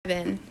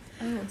7.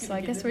 Oh, so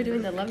I guess we're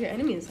doing the love your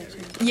enemies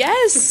section.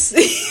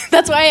 Yes,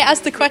 that's why I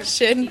asked the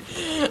question.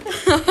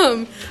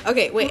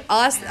 Okay, wait.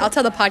 I'll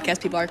tell the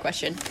podcast people our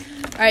question.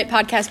 All right,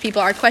 podcast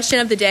people, our question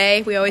of the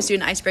day. We always do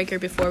an icebreaker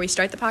before we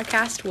start the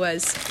podcast.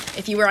 Was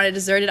if you were on a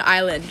deserted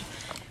island,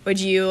 would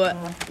you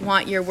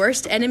want your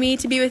worst enemy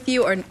to be with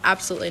you or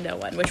absolutely no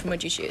one? Which one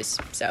would you choose?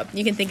 So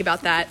you can think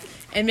about that,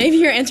 and maybe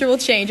your answer will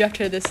change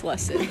after this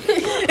lesson.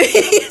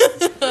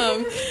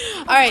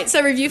 All right,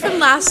 so review from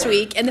last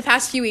week. In the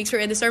past few weeks, we're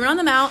in the Sermon on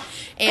the Mount,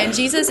 and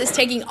Jesus is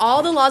taking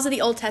all the laws of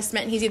the Old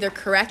Testament, and he's either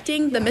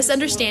correcting the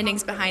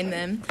misunderstandings behind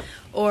them,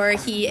 or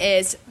he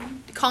is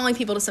calling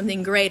people to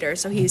something greater.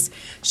 So he's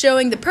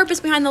showing the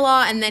purpose behind the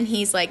law, and then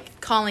he's like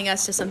calling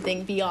us to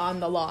something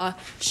beyond the law,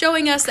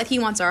 showing us that he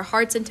wants our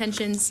heart's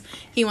intentions.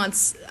 He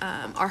wants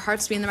our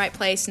hearts to be in the right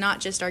place,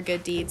 not just our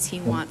good deeds. He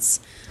wants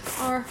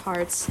our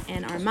hearts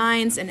and our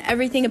minds and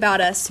everything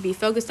about us to be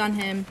focused on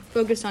him,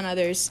 focused on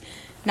others,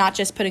 not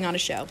just putting on a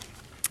show.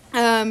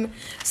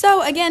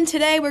 So again,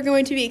 today we're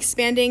going to be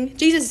expanding,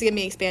 Jesus is going to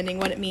be expanding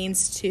what it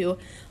means to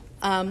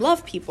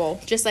love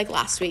people, just like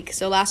last week.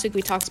 So last week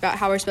we talked about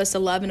how we're supposed to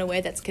love in a way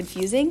that's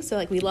confusing. So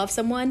like we love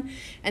someone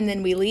and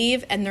then we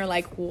leave and they're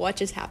like, what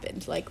just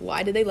happened? Like,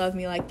 why did they love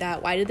me like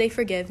that? Why did they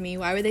forgive me?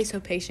 Why were they so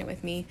patient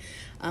with me?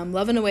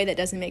 Love in a way that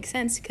doesn't make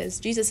sense because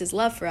Jesus'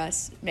 love for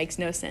us makes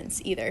no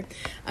sense either.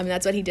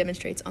 That's what he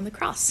demonstrates on the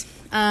cross.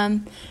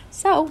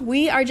 So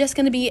we are just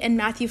going to be in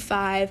Matthew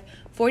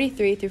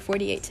 5:43 through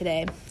 48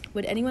 today.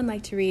 Would anyone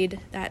like to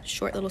read that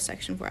short little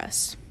section for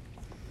us?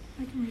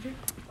 I can read it.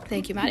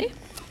 Thank you, Maddie.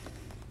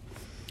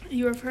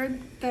 You have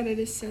heard that it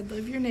is said,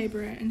 love your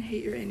neighbor and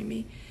hate your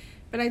enemy.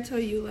 But I tell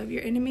you, love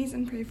your enemies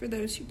and pray for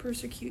those who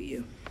persecute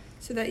you,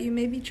 so that you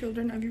may be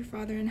children of your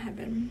Father in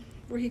heaven.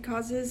 For he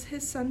causes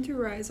his sun to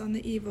rise on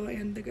the evil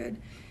and the good,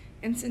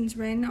 and sends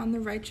rain on the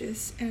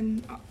righteous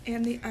and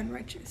the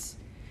unrighteous.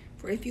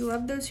 For if you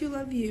love those who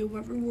love you,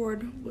 what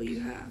reward will you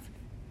have?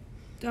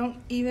 Don't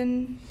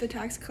even the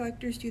tax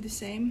collectors do the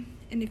same?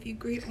 And if you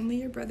greet only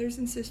your brothers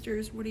and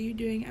sisters, what are you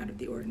doing out of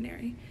the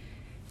ordinary?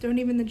 Don't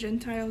even the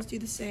Gentiles do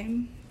the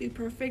same? Be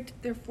perfect,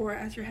 therefore,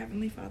 as your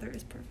heavenly Father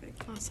is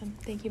perfect. Awesome.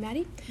 Thank you,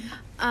 Maddie.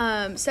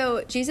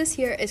 So Jesus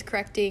here is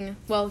correcting,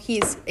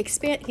 he's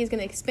going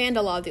to expand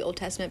a law of the Old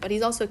Testament, but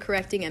he's also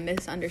correcting a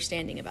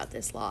misunderstanding about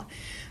this law.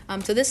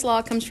 So this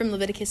law comes from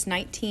Leviticus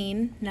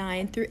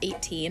 19:9 through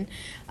 18,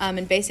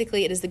 and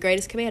basically it is the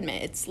greatest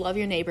commandment. It's love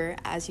your neighbor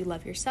as you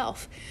love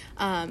yourself.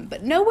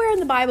 But nowhere in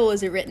the Bible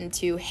is it written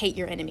to hate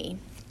your enemy.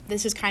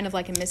 This is kind of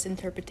like a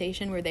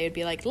misinterpretation where they would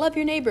be like, love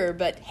your neighbor,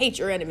 but hate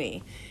your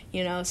enemy,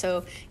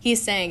 So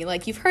he's saying,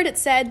 like, you've heard it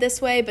said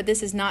this way, but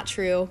this is not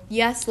true.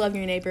 Yes, love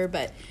your neighbor,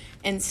 but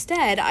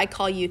instead I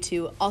call you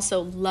to also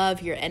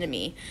love your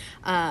enemy.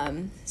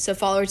 So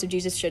followers of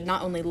Jesus should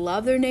not only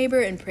love their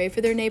neighbor and pray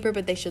for their neighbor,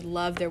 but they should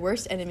love their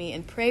worst enemy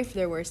and pray for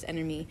their worst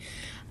enemy.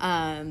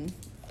 And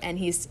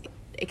he's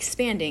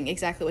expanding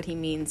exactly what he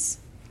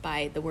means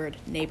by the word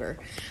neighbor.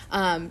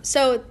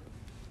 So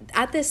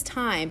at this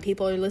time,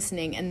 people are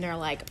listening and they're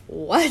like,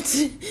 what?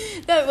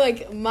 That,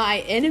 like, my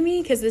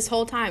enemy? Because this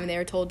whole time they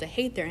were told to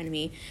hate their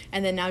enemy.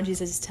 And then now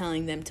Jesus is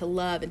telling them to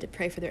love and to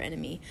pray for their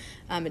enemy.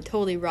 It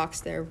totally rocks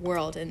their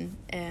world. And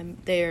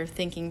they're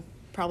thinking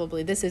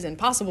probably this is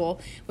impossible,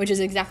 which is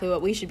exactly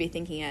what we should be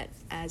thinking at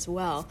as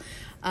well.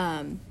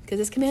 Because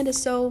this command is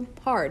so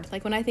hard.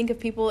 Like when I think of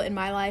people in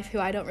my life who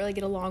I don't really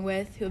get along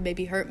with, who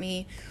maybe hurt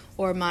me,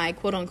 or my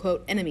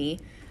quote-unquote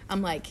enemy,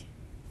 I'm like,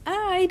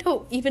 I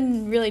don't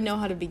even really know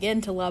how to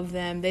begin to love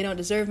them. They don't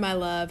deserve my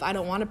love. I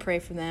don't want to pray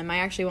for them. I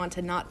actually want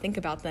to not think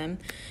about them.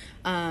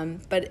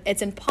 But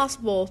it's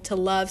impossible to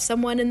love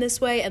someone in this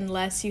way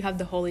unless you have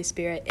the Holy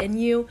Spirit in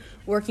you,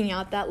 working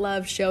out that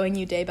love, showing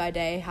you day by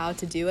day how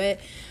to do it.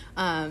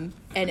 And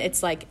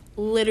it's like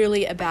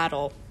literally a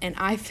battle. And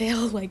I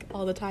fail like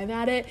all the time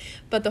at it.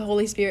 But the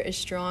Holy Spirit is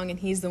strong and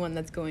he's the one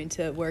that's going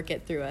to work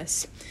it through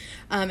us.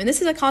 And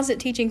this is a constant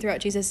teaching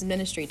throughout Jesus'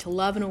 ministry, to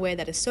love in a way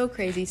that is so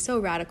crazy, so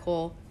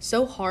radical,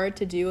 so hard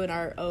to do in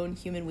our own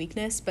human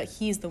weakness, but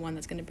he's the one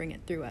that's going to bring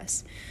it through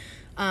us.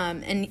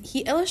 And he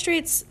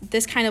illustrates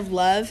this kind of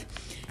love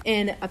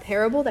in a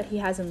parable that he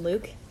has in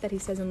Luke, that he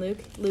says in Luke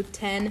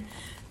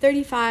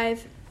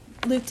 10:25,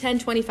 Luke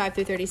 10:25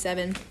 through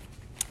 37.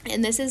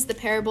 And this is the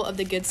parable of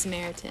the Good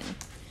Samaritan.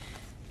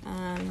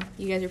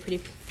 You guys are pretty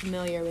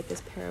familiar with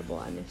this parable,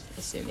 I'm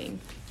assuming,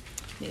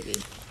 maybe.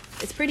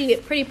 It's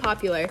pretty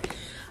popular.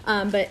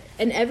 But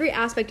in every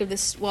aspect of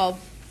this,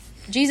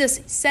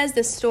 Jesus says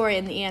this story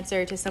in the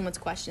answer to someone's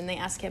question. They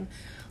ask him,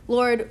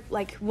 Lord,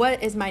 who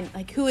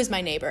is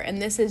my neighbor?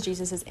 And this is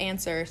Jesus'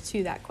 answer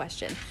to that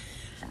question.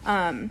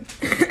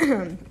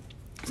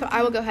 So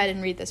I will go ahead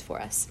and read this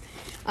for us.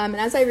 And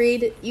as I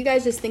read, you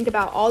guys just think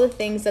about all the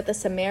things that the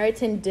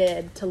Samaritan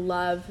did to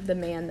love the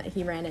man that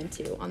he ran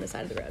into on the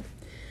side of the road.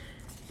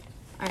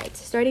 All right,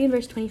 starting in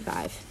verse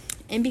 25.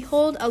 And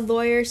behold, a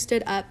lawyer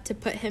stood up to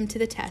put him to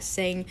the test,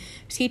 saying,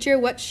 Teacher,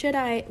 what shall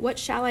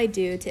I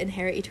do to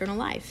inherit eternal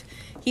life?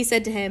 He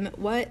said to him,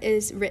 What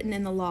is written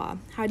in the law?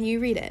 How do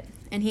you read it?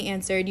 And he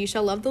answered, "You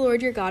shall love the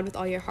Lord your God with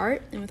all your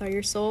heart, and with all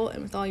your soul,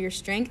 and with all your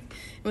strength,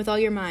 and with all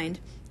your mind,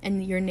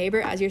 and your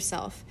neighbor as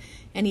yourself."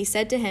 And he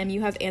said to him,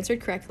 "You have answered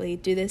correctly.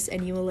 Do this,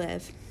 and you will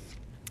live."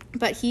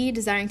 But he,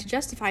 desiring to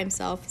justify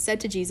himself, said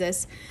to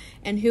Jesus,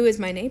 "And who is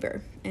my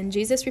neighbor?" And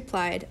Jesus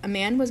replied, "A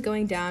man was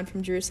going down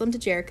from Jerusalem to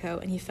Jericho,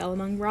 and he fell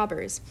among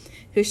robbers,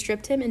 who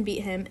stripped him and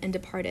beat him and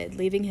departed,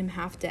 leaving him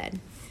half dead.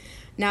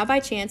 Now by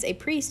chance a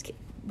priest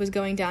was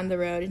going down the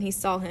road, and he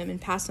saw him and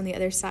passed on the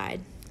other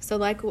side. So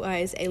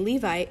likewise a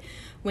Levite,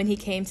 when he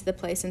came to the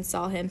place and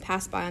saw him,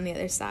 passed by on the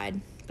other side.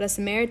 But a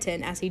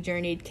Samaritan, as he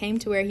journeyed, came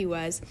to where he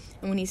was,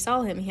 and when he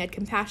saw him, he had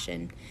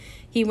compassion.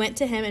 He went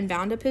to him and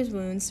bound up his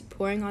wounds,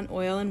 pouring on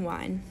oil and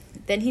wine.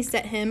 Then he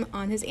set him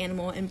on his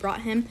animal and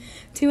brought him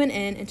to an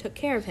inn and took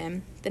care of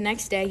him. The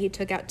next day he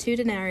took out 2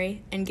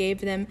 denarii and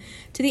gave them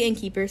to the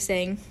innkeeper,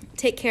 saying,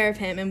 'Take care of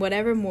him, and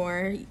whatever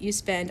more you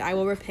spend I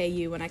will repay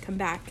you when I come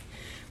back.'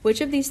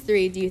 Which of these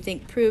 3 do you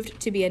think proved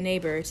to be a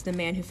neighbor to the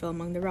man who fell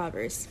among the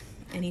robbers?"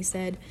 And he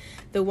said,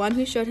 "The one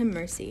who showed him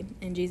mercy."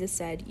 And Jesus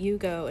said, "You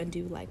go and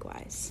do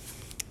likewise."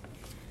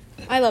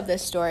 I love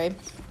this story.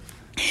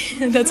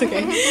 That's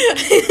okay.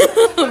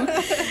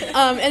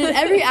 And in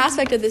every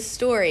aspect of this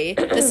story,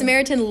 the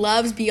Samaritan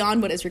loves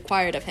beyond what is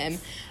required of him.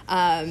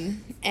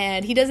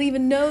 And he doesn't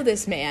even know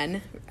this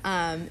man.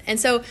 And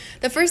so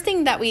the first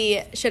thing that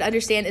we should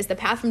understand is the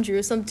path from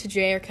Jerusalem to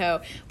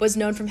Jericho was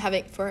known for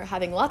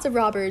having lots of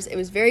robbers. It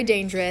was very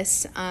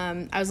dangerous.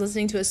 I was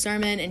listening to a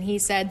sermon, and he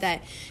said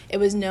that it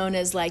was known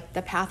as like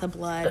the path of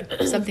blood,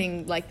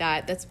 something like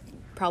that. That's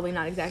probably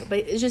not exactly, but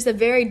it's just a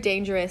very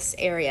dangerous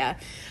area.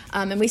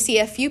 And we see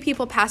a few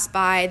people pass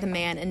by the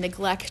man and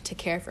neglect to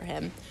care for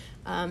him.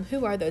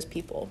 Who are those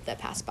people that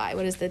pass by?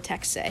 What does the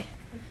text say?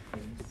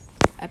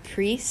 A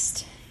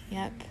priest.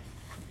 Yep.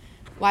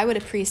 Why would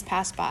a priest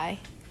pass by?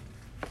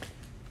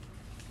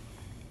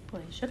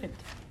 Well, he shouldn't.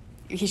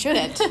 He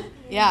shouldn't.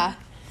 Yeah.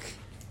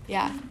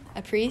 Yeah.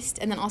 A priest,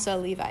 and then also a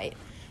Levite.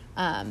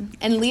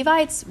 And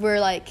Levites were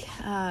like,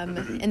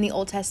 in the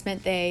Old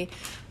Testament, they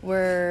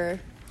were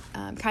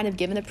kind of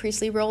given a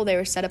priestly role. They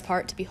were set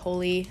apart to be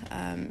holy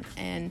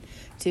and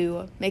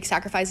to make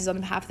sacrifices on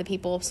behalf of the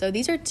people. So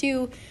these are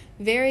 2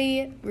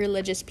 very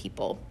religious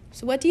people.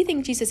 So what do you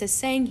think Jesus is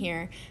saying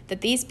here? That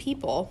these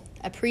people,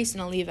 a priest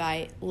and a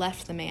Levite,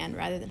 left the man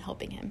rather than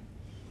helping him.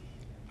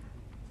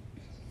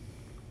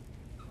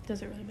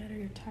 Doesn't really matter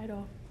your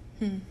title.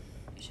 You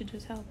should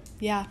just help.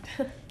 Yeah.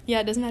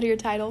 Yeah, it doesn't matter your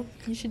title.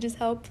 You should just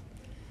help.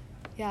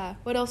 Yeah.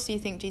 What else do you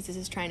think Jesus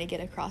is trying to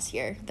get across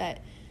here?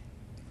 That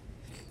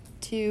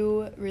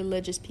 2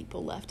 religious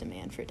people left a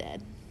man for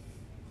dead.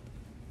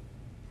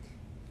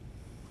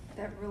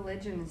 That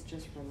religion is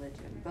just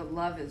religion, but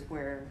love is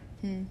where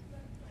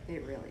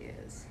it really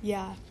is.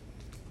 Yeah.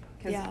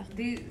 Yeah.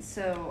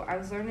 So I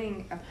was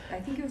learning, I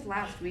think it was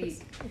last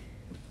week,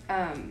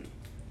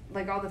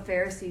 like all the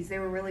Pharisees, they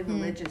were really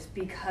religious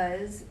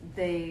because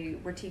they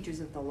were teachers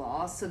of the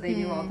law, so they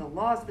knew all the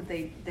laws, but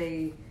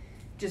they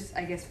just,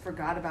 I guess,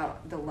 forgot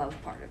about the love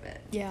part of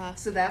it. Yeah.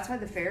 So that's why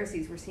the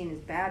Pharisees were seen as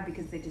bad,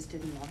 because they just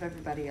didn't love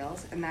everybody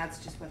else, and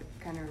that's just what it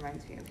kind of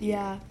reminds me of here.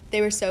 Yeah.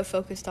 They were so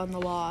focused on the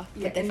law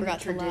that they forgot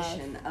to love. the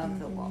tradition of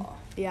the law.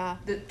 Yeah.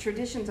 The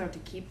traditions are to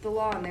keep the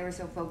law, and they were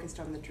so focused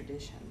on the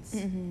traditions.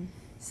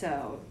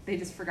 So they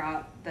just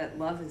forgot that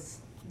love is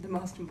the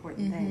most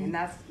important thing, and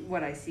that's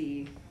what I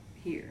see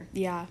here.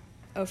 Yeah.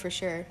 Oh, for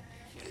sure.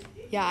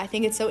 Yeah, I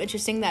think it's so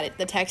interesting that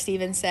the text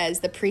even says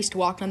the priest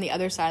walked on the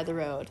other side of the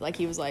road. Like,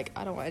 he was like,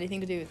 I don't want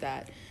anything to do with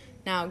that.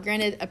 Now,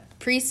 granted, a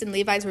priest and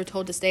Levites were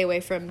told to stay away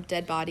from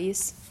dead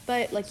bodies.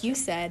 But like you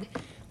said,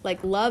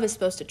 like, love is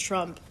supposed to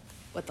trump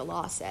what the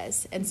law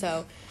says. And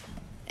so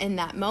in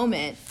that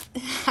moment,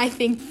 I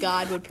think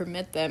God would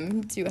permit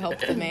them to help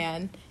the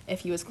man if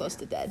he was close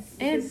to dead.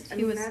 And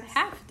he was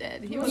half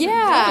dead. He wasn't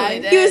Yeah,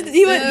 totally dead.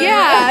 he was.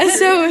 Yeah,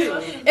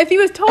 so if he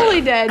was totally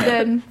dead,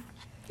 then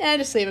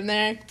just leave him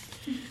there.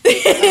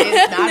 He's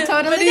not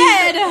totally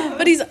dead.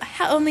 But he's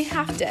only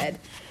half dead.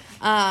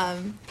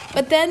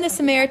 But then the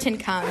Samaritan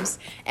comes,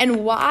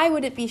 and why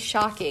would it be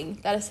shocking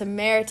that a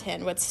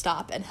Samaritan would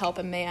stop and help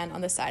a man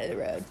on the side of the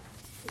road?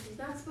 He's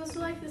not supposed to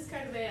like this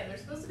kind of man. They're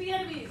supposed to be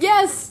enemies.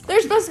 Yes,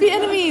 they're supposed to be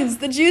enemies.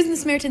 The Jews and the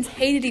Samaritans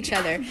hated each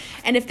other.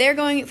 And if they're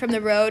going from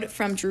the road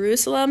from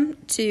Jerusalem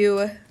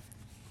to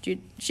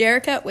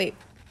Jericho, wait,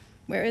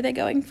 where are they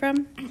going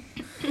from?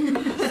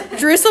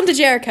 Jerusalem to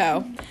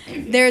Jericho.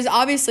 There's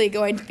obviously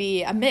going to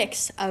be a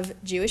mix of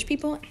Jewish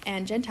people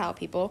and Gentile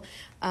people.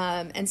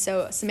 And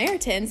so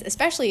Samaritans,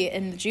 especially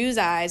in the Jews'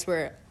 eyes,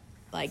 were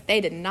like,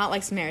 they did not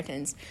like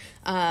Samaritans.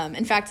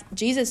 In fact,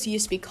 Jesus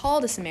used to be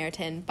called a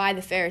Samaritan by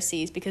the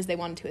Pharisees because they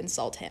wanted to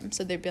insult him.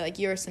 So they'd be like,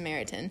 you're a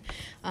Samaritan.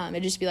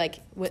 It'd just be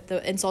like with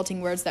the insulting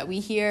words that we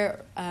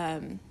hear.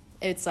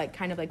 It's like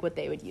kind of like what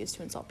they would use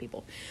to insult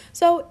people.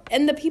 So,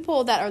 and the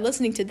people that are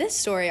listening to this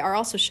story are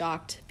also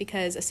shocked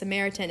because a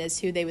Samaritan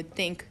is who they would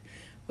think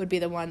would be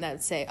the one that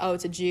would say, oh,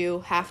 it's a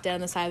Jew, half dead on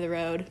the side of the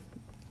road.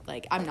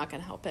 Like, I'm not going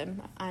to help him.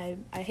 I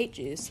hate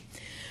Jews.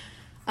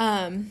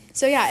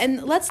 So yeah,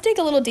 and let's dig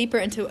a little deeper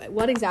into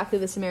what exactly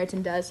the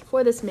Samaritan does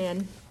for this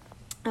man.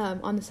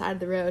 on the side of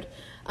the road.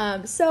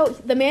 So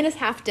the man is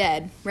half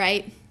dead,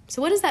 right?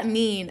 So what does that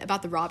mean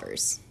about the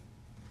robbers?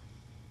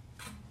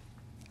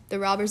 The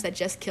robbers that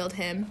just killed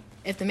him,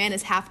 if the man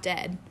is half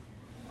dead,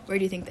 where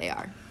do you think they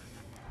are?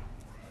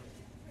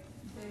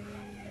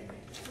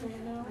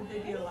 Would they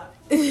be alive?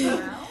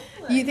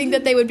 You think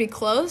that they would be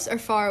close or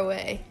far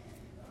away?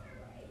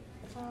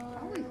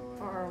 Probably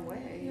far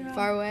away. Yeah.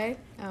 Far away?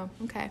 Oh,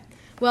 okay.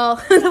 Well,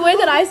 the way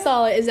that I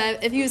saw it is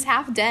that if he was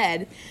half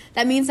dead,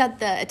 that means that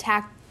the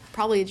attack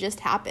probably just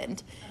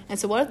happened. And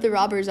so what if the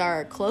robbers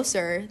are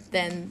closer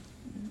than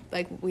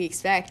like we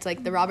expect?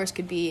 Like the robbers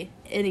could be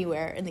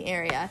anywhere in the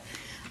area.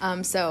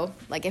 So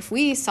like if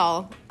we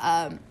saw,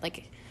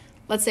 like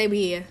let's say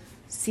we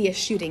see a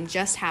shooting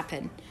just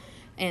happen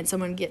and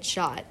someone gets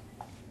shot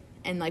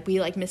and like we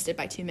like missed it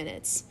by 2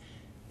 minutes,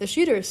 the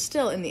shooter is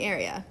still in the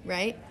area,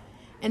 right?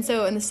 And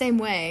so in the same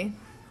way,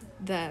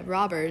 the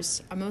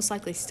robbers are most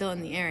likely still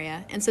in the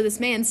area. And so this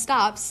man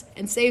stops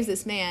and saves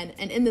this man,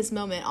 and in this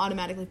moment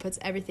automatically puts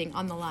everything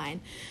on the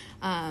line.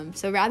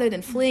 So rather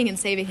than fleeing and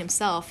saving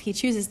himself, he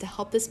chooses to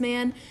help this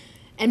man.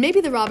 And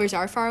maybe the robbers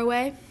are far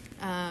away,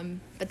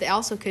 but they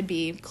also could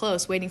be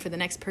close, waiting for the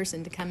next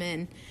person to come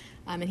in,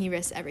 and he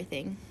risks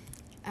everything.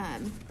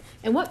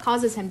 And what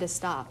causes him to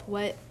stop?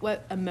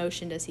 What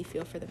emotion does he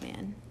feel for the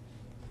man?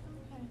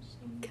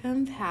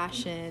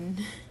 Compassion.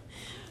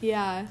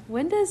 Yeah.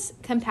 When does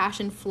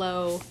compassion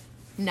flow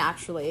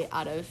naturally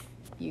out of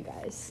you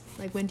guys?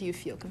 Like, when do you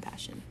feel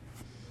compassion?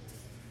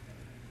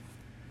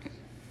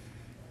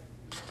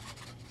 I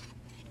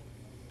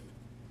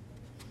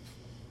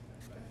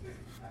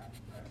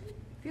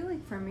feel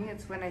like for me,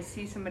 it's when I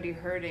see somebody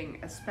hurting,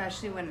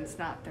 especially when it's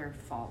not their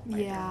fault.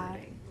 Like they're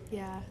hurting.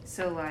 Yeah.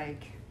 So,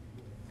 like,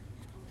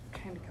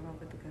 I'm trying to come up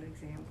with a good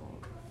example.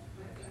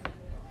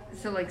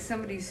 So, like,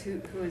 somebody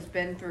who has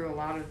been through a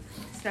lot of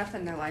stuff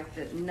in their life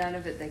that none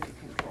of it they could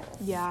control.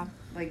 Yeah.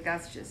 Like,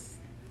 that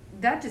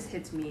just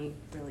hits me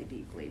really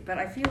deeply. But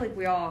I feel like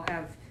we all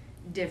have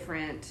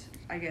different,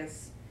 I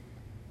guess,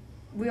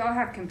 we all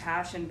have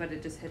compassion, but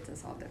it just hits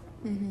us all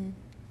differently. Mm-hmm.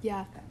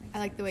 Yeah. I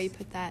like the way you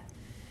put that.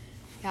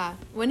 Yeah.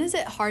 When is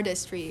it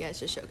hardest for you guys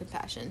to show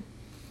compassion?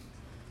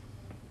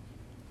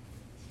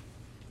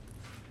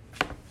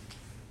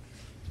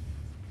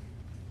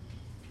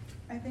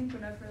 I think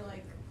whenever,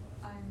 like,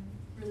 I'm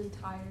really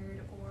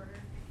tired or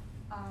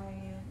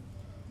I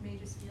may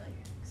just be, like,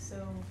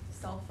 so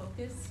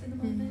self-focused in the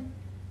moment,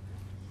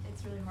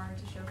 it's really hard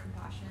to show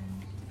compassion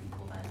to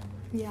people then.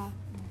 Yeah.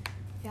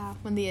 Yeah.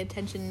 When your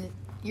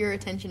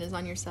attention is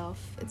on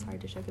yourself, it's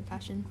hard to show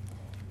compassion.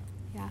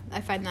 Yeah.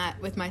 I find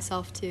that with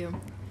myself too.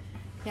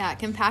 Yeah.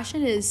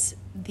 Compassion is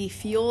the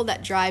fuel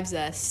that drives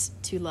us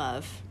to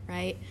love,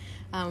 right?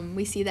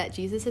 We see that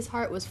Jesus'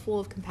 heart was full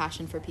of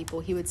compassion for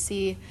people. He would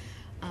see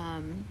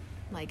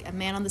like a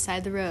man on the side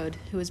of the road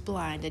who was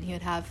blind, and he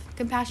would have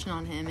compassion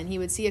on him, and he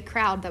would see a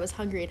crowd that was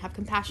hungry and have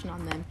compassion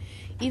on them,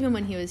 even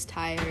when he was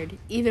tired,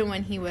 even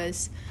when he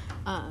was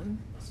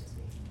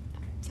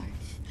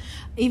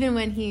even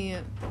when he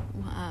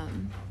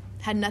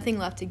had nothing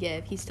left to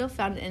give. He still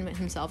found it in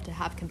himself to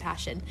have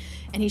compassion,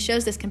 and he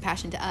shows this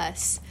compassion to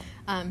us.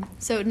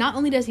 So not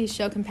only does he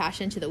show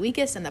compassion to the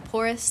weakest and the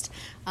poorest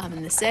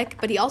and the sick,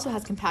 but he also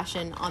has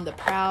compassion on the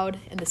proud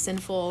and the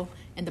sinful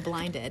and the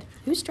blinded.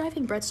 Who's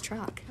driving Brett's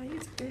truck? I think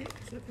it's Vic.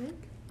 Is it Vic?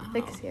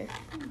 Vic's here.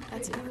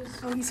 That's it.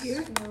 Oh, he's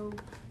here? No.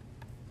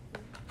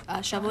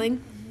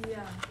 Shoveling?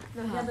 Yeah.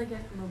 No, he had, like, a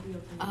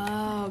mobile thing.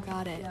 Oh,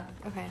 got it. Yeah.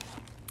 Okay.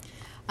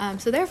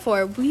 So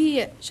therefore,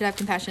 we should have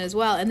compassion as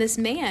well. And this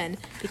man,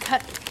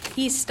 because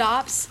he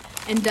stops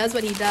and does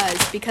what he does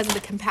because of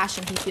the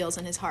compassion he feels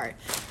in his heart.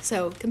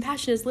 So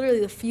compassion is literally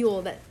the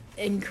fuel that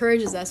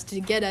encourages us to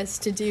get us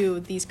to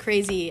do these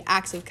crazy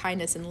acts of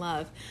kindness and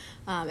love.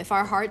 If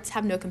our hearts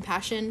have no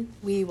compassion,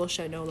 we will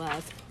show no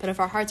love. But if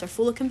our hearts are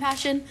full of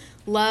compassion,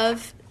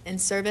 love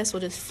and service will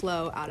just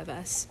flow out of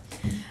us.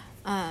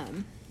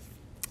 And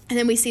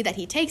then we see that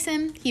he takes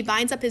him, he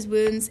binds up his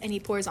wounds, and he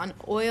pours on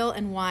oil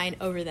and wine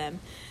over them.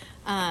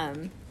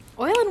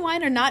 Oil and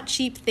wine are not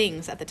cheap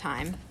things at the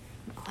time.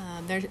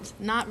 They're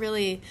not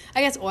really,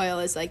 I guess oil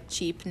is like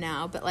cheap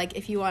now, but like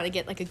if you want to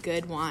get like a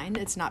good wine,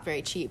 it's not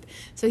very cheap.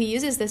 So he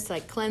uses this to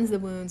like cleanse the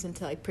wounds and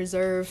to like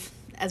preserve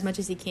as much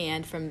as he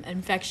can from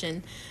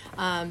infection.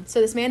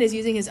 So this man is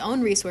using his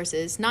own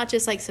resources, not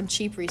just like some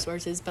cheap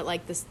resources, but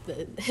like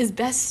his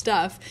best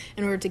stuff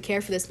in order to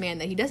care for this man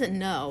that he doesn't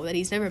know, that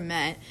he's never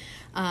met.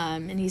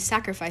 And he's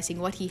sacrificing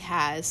what he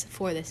has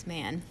for this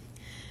man.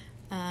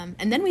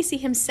 And then we see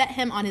him set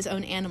him on his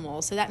own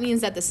animal. So that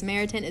means that the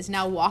Samaritan is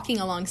now walking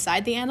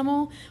alongside the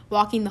animal,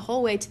 walking the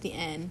whole way to the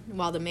end,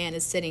 while the man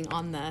is sitting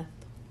on the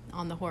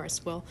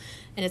horse. Well,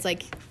 and it's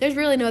like there's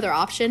really no other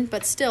option,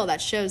 but still that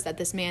shows that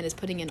this man is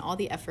putting in all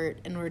the effort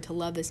in order to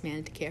love this man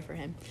and to care for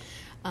him.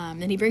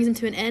 Then he brings him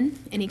to an inn,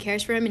 and he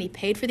cares for him, and he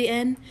paid for the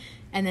inn,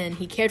 and then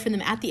he cared for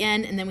them at the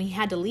end, and then when he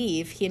had to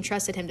leave, he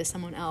entrusted him to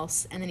someone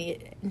else, and then he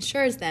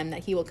ensures them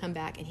that he will come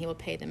back and he will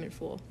pay them in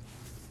full.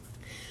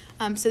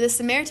 So the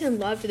Samaritan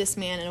loved this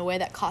man in a way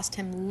that cost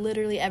him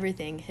literally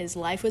everything. His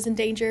life was in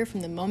danger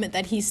from the moment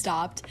that he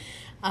stopped.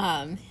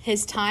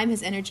 His time,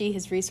 his energy,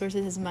 his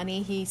resources, his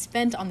money, he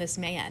spent on this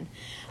man.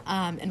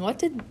 And what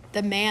did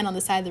the man on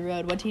the side of the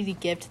road, what did he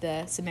give to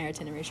the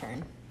Samaritan in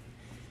return?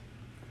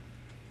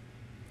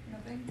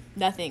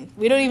 Nothing.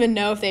 We don't even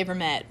know if they ever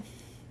met.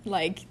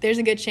 Like, there's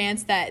a good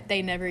chance that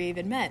they never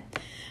even met.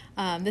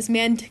 This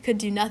man could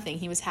do nothing.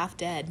 He was half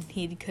dead.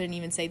 He couldn't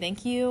even say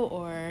thank you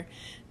or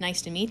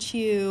nice to meet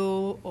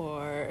you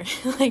or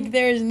like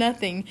there's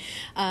nothing.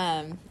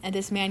 And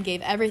this man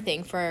gave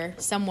everything for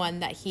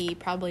someone that he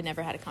probably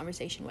never had a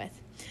conversation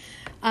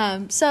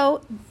with.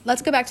 So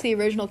let's go back to the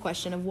original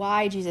question of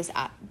why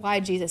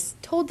Jesus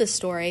told this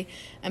story,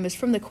 and was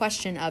from the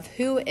question of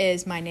who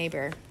is my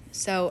neighbor.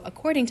 So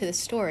according to the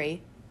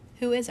story,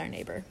 who is our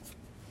neighbor?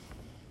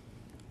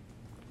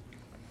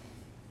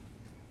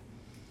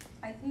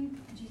 I think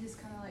Jesus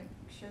kind of like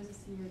shows us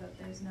here that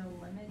there's no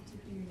limit to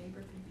who your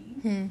neighbor could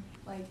be.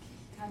 Like,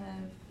 kind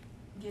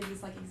of gives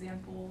this like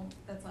example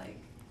that's like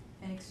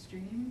an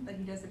extreme, that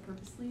he does it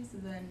purposely, so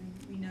then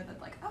we know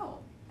that like, oh,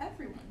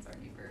 everyone's our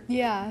neighbor.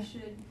 Yeah.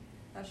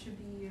 That should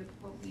be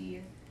what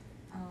we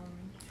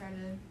try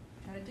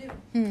to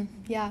do.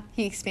 Yeah,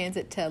 he expands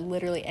it to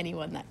literally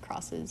anyone that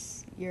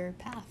crosses your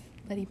path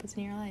that he puts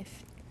in your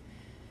life.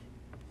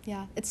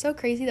 Yeah, it's so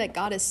crazy that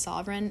God is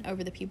sovereign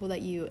over the people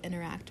that you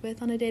interact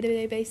with on a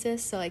day-to-day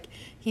basis. So, like,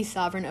 he's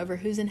sovereign over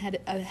who's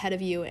ahead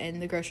of you in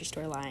the grocery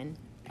store line.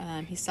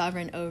 He's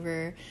sovereign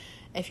over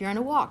if you're on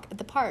a walk at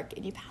the park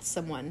and you pass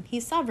someone.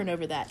 He's sovereign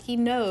over that. He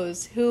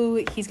knows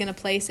who he's going to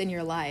place in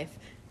your life,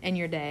 in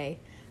your day,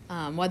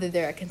 whether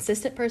they're a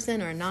consistent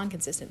person or a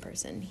non-consistent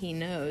person. He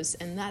knows,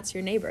 and that's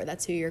your neighbor.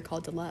 That's who you're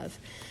called to love.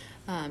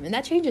 And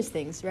that changes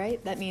things,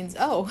 right? That means,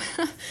 I'm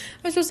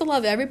supposed to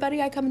love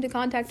everybody I come into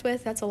contact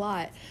with. That's a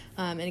lot.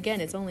 And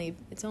again, it's only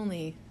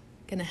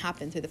going to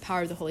happen through the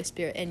power of the Holy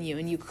Spirit in you,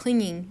 and you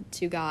clinging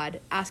to God,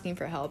 asking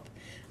for help,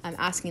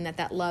 asking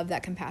that love,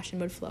 that compassion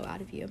would flow out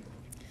of you.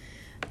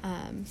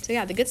 So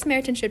yeah, the Good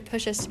Samaritan should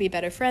push us to be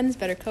better friends,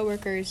 better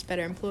coworkers,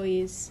 better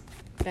employees,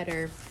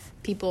 better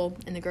people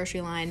in the grocery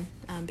line,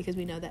 because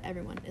we know that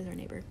everyone is our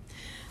neighbor.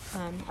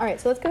 All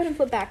right, so let's go ahead and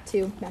flip back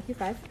to Matthew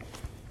 5.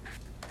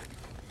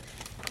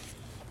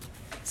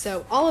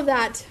 So all of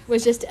that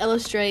was just to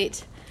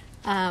illustrate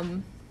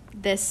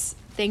this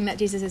thing that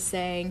Jesus is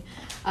saying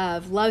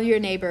of love your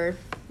neighbor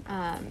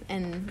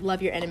and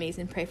love your enemies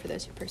and pray for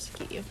those who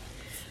persecute you.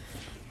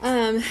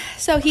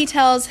 So he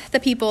tells the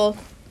people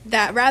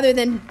that rather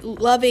than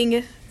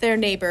loving their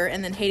neighbor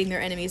and then hating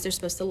their enemies, they're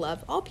supposed to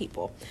love all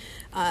people.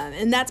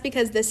 And that's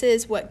because this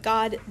is what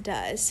God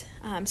does.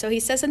 So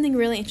he says something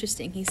really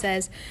interesting. He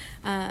says,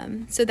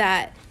 so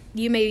that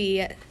you may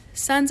be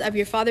sons of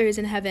your Father who is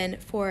in heaven,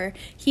 for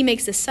he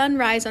makes the sun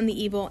rise on the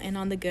evil and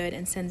on the good,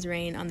 and sends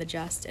rain on the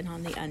just and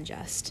on the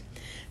unjust.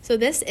 So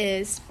this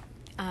is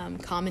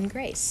common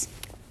grace.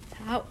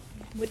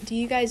 What do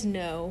you guys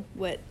know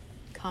what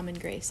common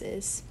grace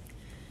is?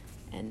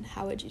 And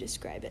how would you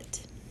describe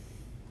it?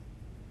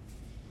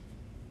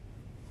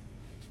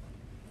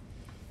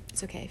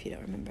 It's okay if you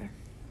don't remember.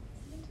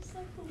 Just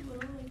like the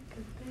little like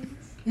good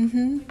things.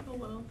 Mm-hmm. Like the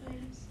little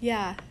things.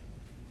 Yeah.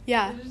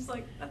 It's just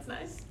like, that's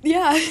nice.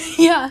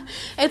 Yeah.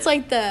 It's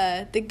like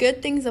the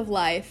good things of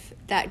life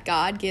that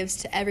God gives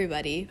to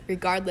everybody,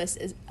 regardless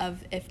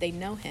of if they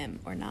know him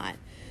or not.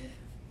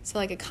 So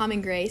like a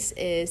common grace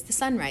is the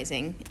sun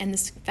rising and the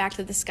fact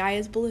that the sky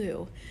is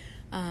blue.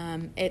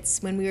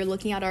 It's when we were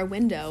looking out our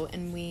window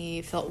and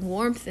we felt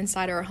warmth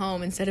inside our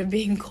home instead of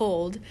being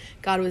cold.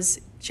 God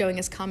was showing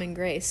us common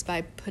grace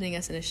by putting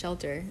us in a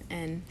shelter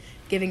and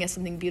giving us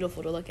something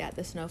beautiful to look at,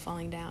 the snow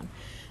falling down.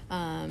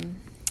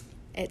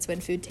 It's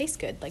when food tastes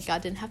good. Like,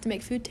 God didn't have to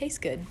make food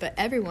taste good, but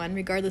everyone,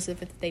 regardless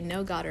of if they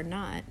know God or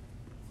not,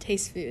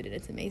 tastes food, and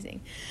it's amazing.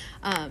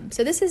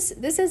 So this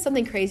is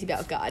something crazy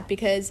about God,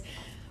 because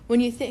when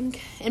you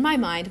think, in my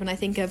mind, when I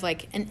think of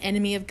like an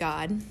enemy of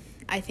God,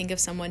 I think of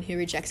someone who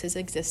rejects his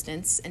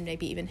existence and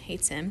maybe even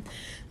hates him.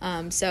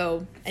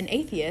 So an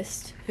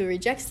atheist who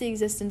rejects the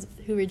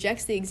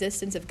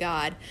existence of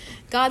God,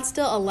 God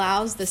still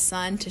allows the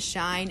sun to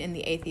shine in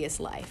the atheist's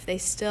life. They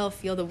still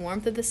feel the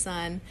warmth of the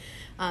sun.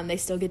 They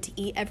still get to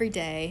eat every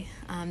day.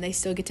 They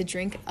still get to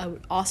drink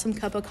an awesome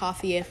cup of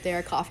coffee if they're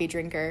a coffee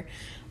drinker.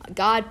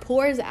 God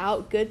pours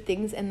out good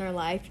things in their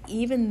life,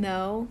 even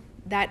though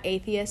that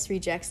atheist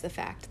rejects the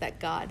fact that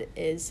God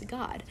is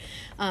God.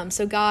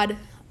 So God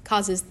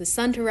causes the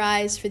sun to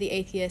rise for the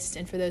atheist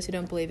and for those who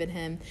don't believe in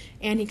him,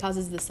 and he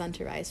causes the sun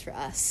to rise for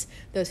us,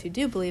 those who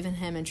do believe in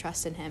him and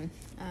trust in him,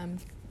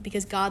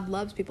 because God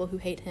loves people who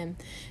hate him,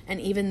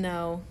 and even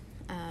though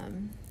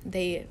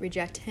they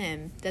reject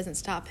him, doesn't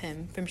stop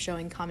him from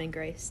showing common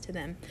grace to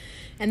them.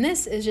 And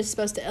this is just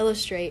supposed to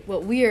illustrate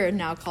what we are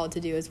now called to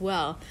do as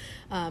well,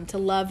 to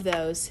love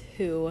those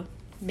who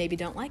maybe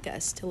don't like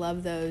us, to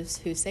love those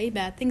who say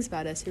bad things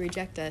about us, who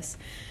reject us.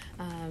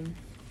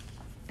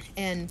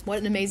 And what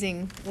an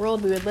amazing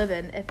world we would live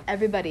in if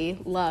everybody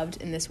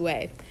loved in this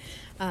way.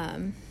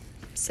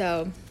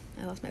 So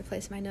I lost my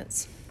place in my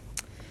notes.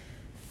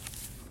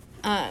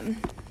 But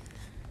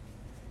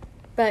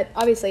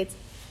obviously it's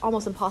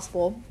almost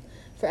impossible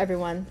for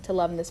everyone to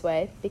love in this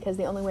way, because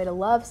the only way to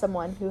love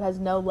someone who has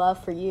no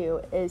love for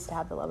you is to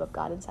have the love of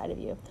God inside of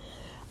you.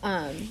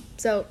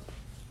 So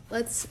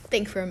let's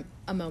think for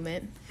a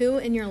moment. Who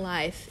in your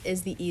life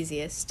is the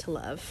easiest to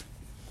love?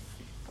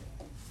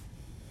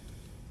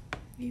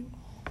 You.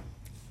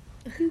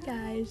 You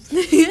guys.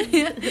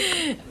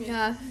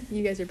 Yeah,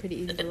 you guys are pretty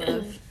easy to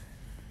love.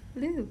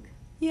 Luke.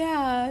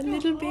 Yeah,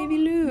 little baby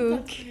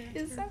Luke.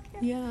 Is that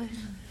cute? Yeah.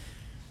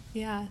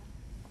 Yeah.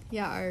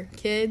 Yeah, our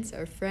kids,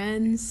 our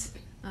friends.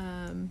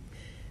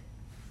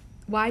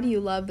 Why do you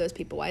love those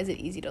people? Why is it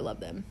easy to love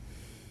them?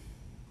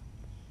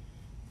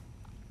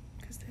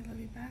 Because they love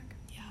you back.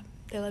 Yeah,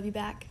 they love you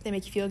back. They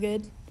make you feel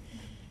good.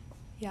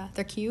 Yeah,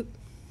 they're cute.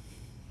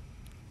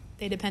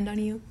 They depend on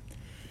you.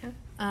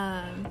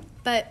 Yeah.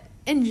 But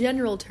in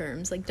general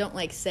terms, like, don't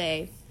like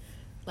say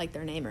like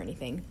their name or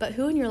anything, but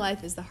who in your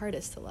life is the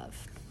hardest to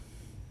love?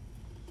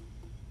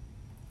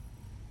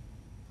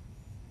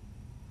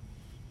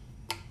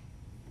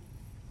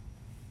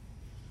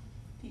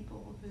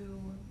 People who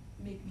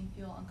make me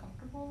feel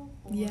uncomfortable,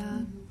 or Yeah.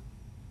 who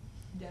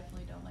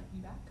definitely don't like me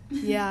back.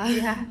 Yeah.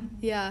 Yeah.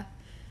 Yeah.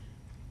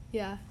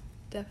 Yeah.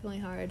 Definitely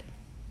hard.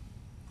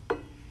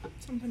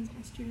 Sometimes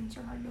my students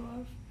are hard to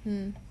love.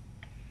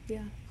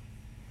 Yeah.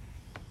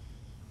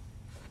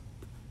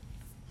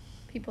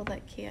 People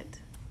that can't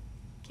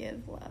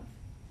give love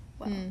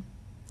well.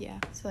 Yeah.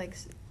 So like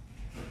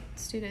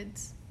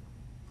students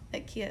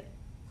that can't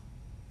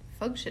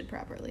function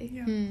properly,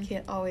 Yeah.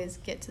 can't always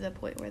get to the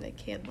point where they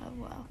can love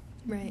well.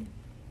 Right.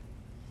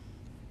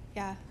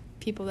 Yeah.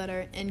 People that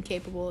are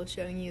incapable of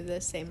showing you the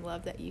same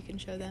love that you can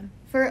show them.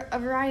 For a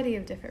variety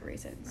of different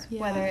reasons.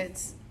 Yeah. Whether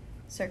it's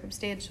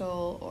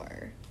circumstantial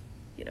or,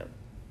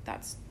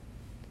 that's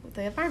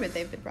the environment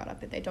they've been brought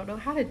up in. They don't know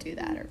how to do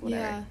that or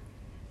whatever. Yeah.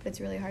 But it's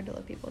really hard to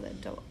love people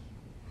that don't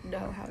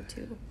know how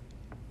to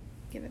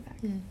give it back.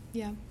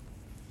 Yeah.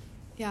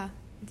 Yeah.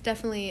 It's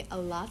definitely a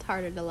lot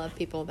harder to love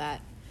people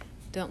that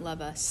don't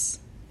love us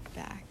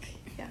back.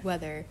 Yeah.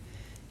 Whether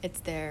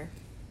it's their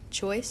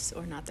choice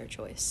or not their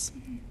choice.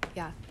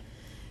 Yeah.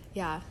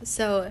 Yeah.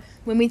 So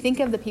when we think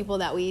of the people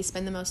that we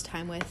spend the most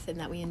time with and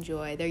that we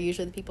enjoy, they're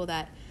usually the people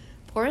that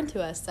pour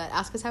into us, that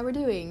ask us how we're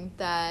doing,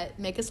 that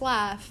make us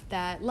laugh,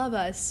 that love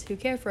us, who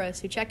care for us,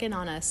 who check in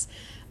on us,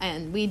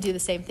 and we do the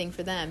same thing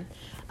for them.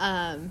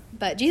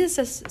 But Jesus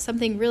says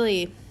something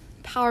really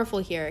powerful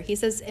here. He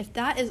says, if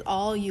that is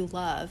all you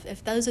love,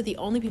 if those are the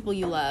only people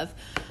you love,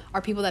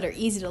 are people that are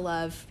easy to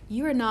love,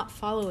 you are not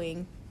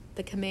following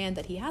the command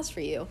that he has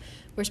for you.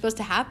 We're supposed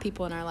to have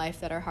people in our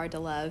life that are hard to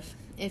love.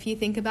 If you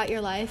think about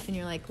your life and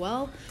you're like,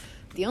 well,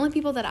 the only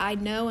people that I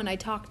know and I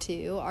talk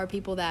to are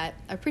people that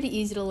are pretty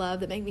easy to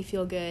love, that make me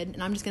feel good,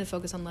 and I'm just going to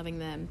focus on loving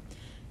them.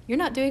 You're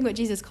not doing what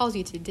Jesus calls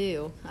you to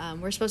do.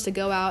 We're supposed to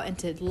go out and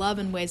to love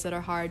in ways that are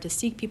hard, to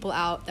seek people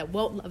out that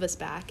won't love us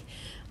back,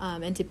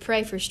 and to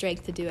pray for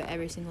strength to do it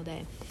every single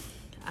day.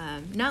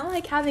 Not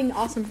like having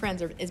awesome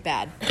friends is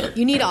bad.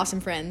 You need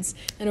awesome friends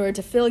in order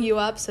to fill you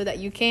up so that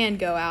you can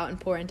go out and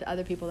pour into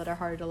other people that are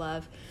harder to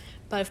love.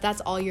 But if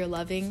that's all you're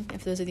loving,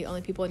 if those are the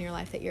only people in your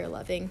life that you're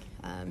loving,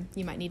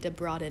 you might need to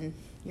broaden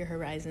your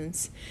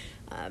horizons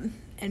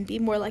and be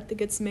more like the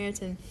Good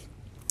Samaritan.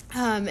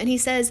 And he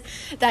says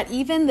that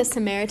even the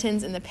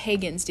Samaritans and the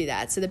pagans do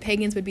that. So the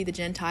pagans would be the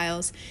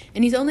Gentiles.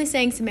 And he's only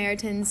saying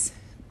Samaritans.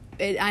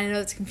 I know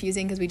it's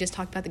confusing because we just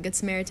talked about the Good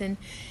Samaritan.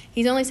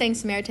 He's only saying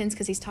Samaritans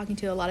because he's talking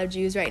to a lot of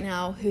Jews right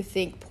now who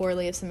think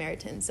poorly of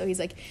Samaritans. So he's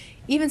like,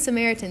 even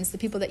Samaritans, the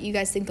people that you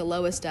guys think the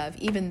lowest of,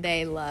 even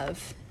they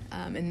love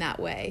in that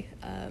way,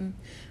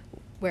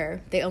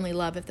 where they only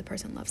love if the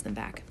person loves them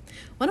back.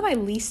 One of my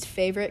least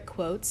favorite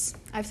quotes,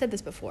 I've said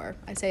this before,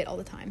 I say it all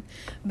the time,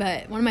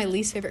 but one of my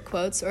least favorite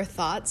quotes or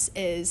thoughts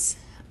is,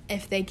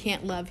 if they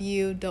can't love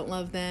you, don't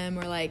love them,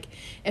 or like,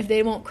 if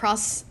they won't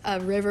cross a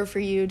river for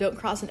you, don't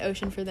cross an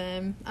ocean for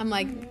them. I'm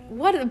like,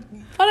 what a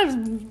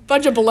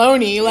bunch of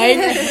baloney. Like,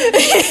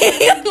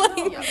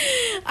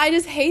 I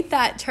just hate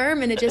that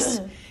term, and it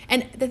just,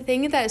 and the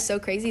thing that is so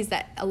crazy is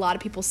that a lot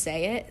of people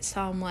say it,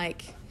 so I'm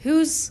like,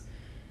 who's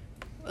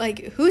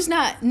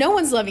not, no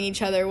one's loving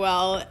each other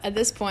well at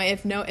this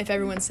point if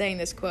everyone's saying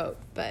this quote,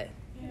 but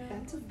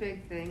That's a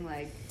big thing,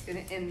 like,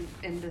 in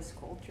this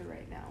culture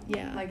right now.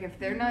 Yeah. Like, if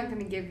they're not going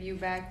to give you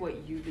back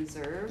what you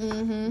deserve,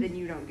 then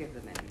you don't give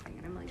them anything.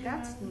 And I'm like,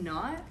 that's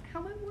not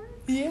how it works.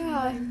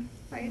 yeah.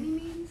 By any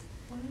means.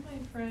 One of my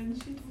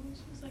friends, she told me,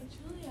 she was like,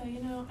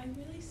 Julia, I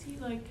really see,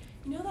 like,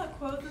 that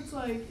quote that's,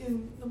 like,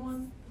 in the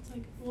one that's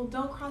like, well,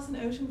 don't cross an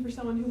ocean for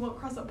someone who won't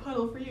cross a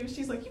puddle for you.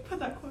 She's like, you put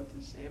that quote to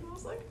shame. I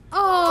was like,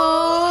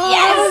 Oh,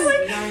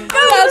 yes!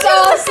 That's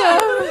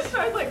awesome. I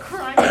started, like,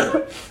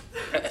 crying.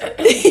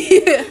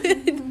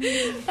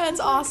 That's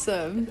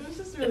awesome. It was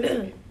just really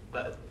sweet,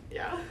 but,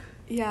 yeah.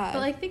 Yeah. But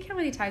like, think how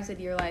many times in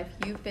your life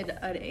you've been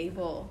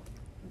unable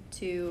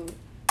to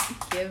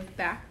give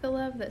back the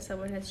love that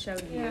someone has shown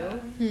you,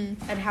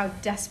 and how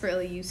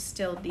desperately you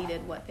still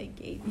needed what they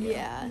gave you.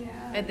 Yeah.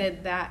 And then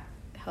that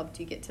helped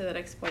you get to the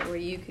next point where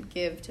you could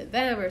give to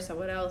them or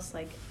someone else,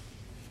 like,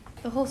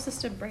 the whole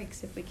system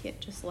breaks if we can't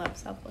just love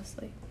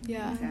selflessly.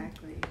 Yeah.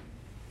 Exactly. It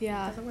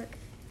Yeah. doesn't work.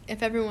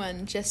 If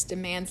everyone just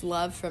demands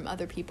love from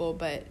other people,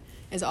 but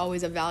is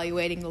always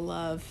evaluating the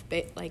love,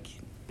 like,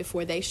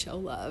 before they show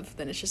love,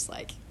 then it's just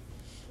like,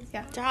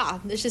 Yeah.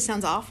 this just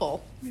sounds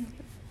awful.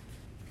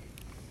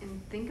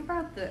 And think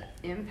about the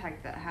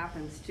impact that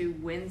happens to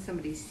when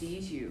somebody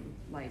sees you,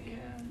 like, Yeah.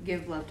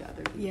 give love to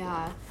other people.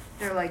 Yeah.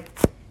 They're like,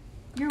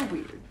 you're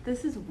weird.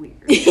 This is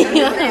weird.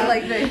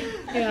 Like,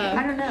 Yeah.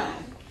 I don't know.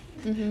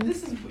 Mm-hmm.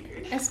 This is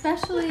weird.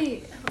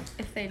 Especially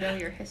if they know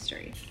your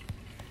history.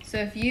 So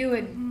if you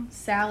and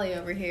Sally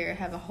over here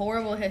have a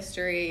horrible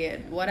history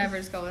and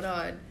whatever's going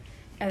on,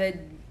 and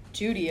then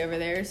Judy over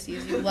there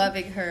sees you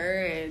loving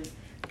her and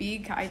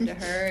being kind to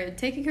her and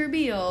taking her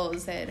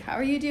meals and how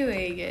are you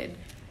doing and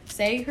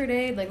saying her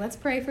name, like, let's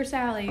pray for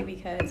Sally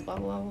because blah,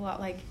 blah, blah, blah.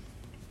 Like,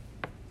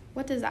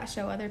 what does that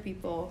show other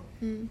people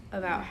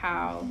about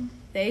how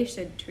they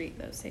should treat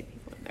those same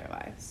people in their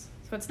lives?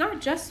 So it's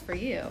not just for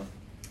you,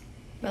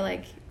 but,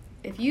 like,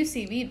 if you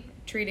see me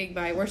treating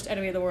my worst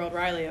enemy in the world,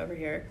 Riley, over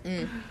here,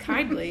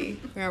 kindly,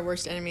 We're our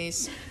worst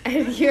enemies.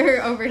 and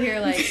you're over here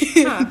like,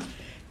 huh,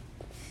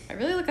 I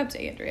really look up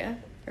to Andrea.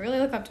 I really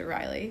look up to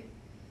Riley.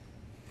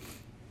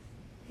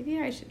 Maybe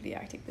I should be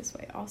acting this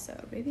way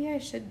also. Maybe I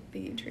should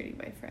be treating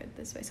my friend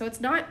this way. So it's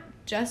not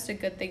just a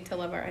good thing to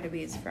love our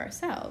enemies for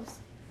ourselves.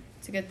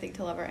 It's a good thing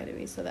to love our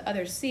enemies so that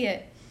others see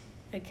it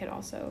and can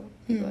also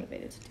be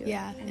motivated to do it.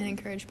 Yeah, and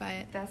encouraged by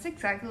it. That's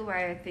exactly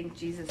why I think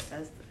Jesus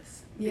says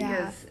this. Yeah.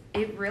 Because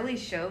it really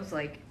shows,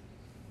 like,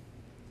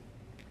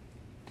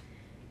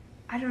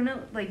 I don't know,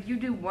 like, you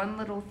do one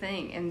little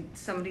thing and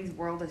somebody's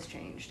world has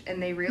changed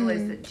and they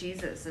realize that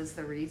Jesus is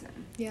the reason.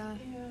 Yeah.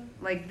 Yeah.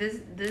 Like,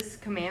 this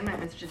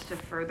commandment is just to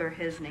further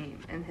his name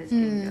and his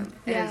kingdom.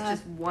 And yeah.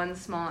 it's just one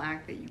small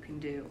act that you can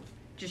do.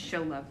 Just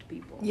show love to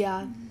people.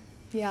 Yeah.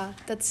 Yeah,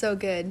 that's so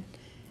good.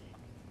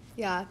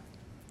 Yeah.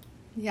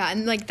 Yeah,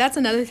 and, like, that's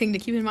another thing to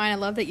keep in mind. I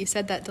love that you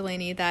said that,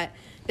 Delaney, that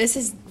this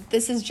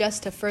is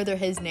just to further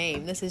his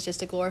name. This is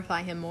just to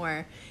glorify him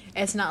more.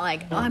 It's not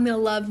like, oh, I'm going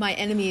to love my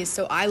enemies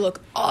so I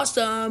look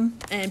awesome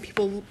and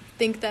people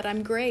think that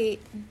I'm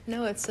great.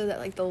 No, it's so that,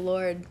 like, the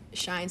Lord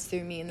shines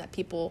through me and that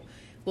people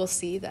will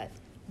see that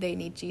they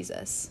need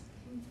Jesus.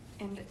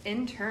 And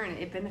in turn,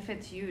 it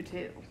benefits you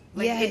too.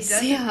 Like, Yes, it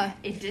doesn't, yeah.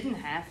 It didn't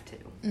have to.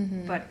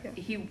 Mhm. But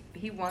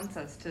he wants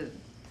us to,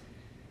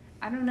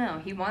 I don't know,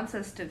 he wants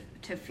us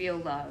to feel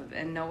love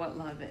and know what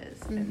love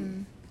is.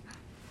 And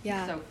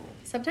Yeah. so cool.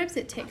 Sometimes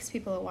it takes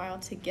people a while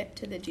to get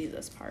to the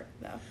Jesus part,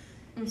 though.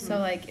 Mm-hmm. So,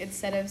 like,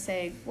 instead of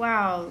saying,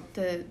 wow,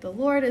 the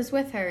Lord is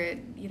with her,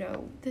 and, you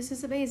know, this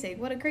is amazing,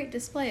 what a great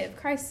display of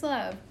Christ's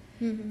love,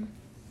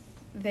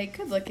 they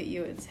could look at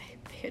you and say,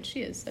 man,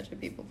 she is such a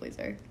people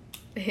pleaser.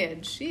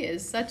 Man, she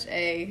is such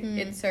a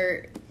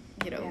insert,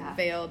 you know, Yeah.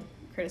 veiled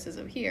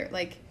criticism here.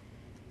 Like,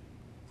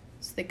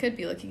 so they could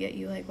be looking at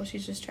you like, well,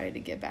 she's just trying to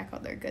get back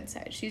on their good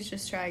side. She's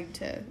just trying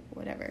to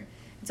whatever.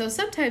 And so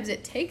sometimes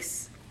it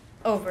takes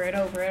over and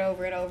over and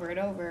over and over and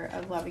over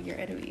of loving your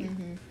enemy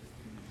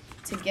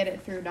to get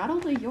it through not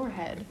only your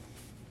head,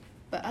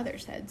 but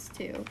others' heads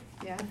too.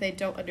 Yeah. If they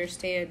don't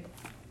understand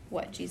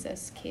what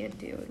Jesus can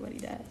do and what he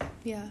does.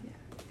 Yeah.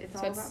 It's So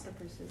all it's- about the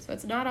persistence. So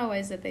it's not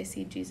always that they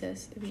see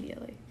Jesus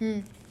immediately,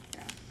 Mm.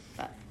 Yeah.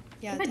 but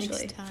Yeah, it eventually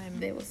takes time.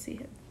 they will see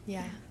him.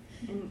 Yeah.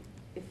 And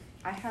if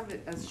I have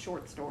a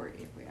short story,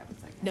 if we have a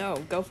second. No,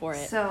 go for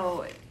it.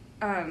 So,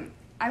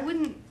 I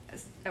wouldn't.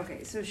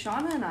 Okay, so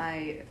Shauna and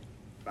I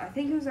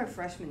think it was our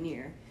freshman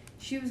year.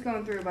 She was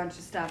going through a bunch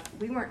of stuff.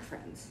 We weren't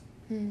friends.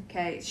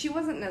 Okay, she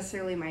wasn't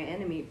necessarily my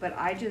enemy, but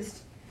I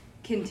just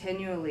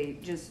continually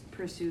just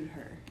pursued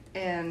her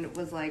and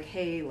was like,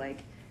 hey,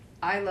 like,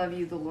 I love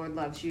you, the Lord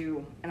loves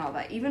you, and all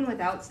that, even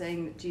without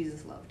saying that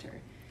Jesus loved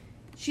her.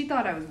 She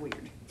thought I was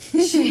weird.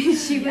 She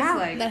was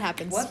like, that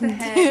happens. what the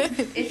heck?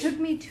 It took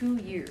me 2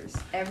 years.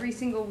 Every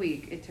single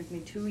week, it took me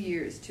 2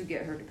 years to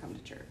get her to come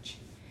to church.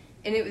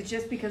 And it was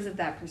just because of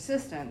that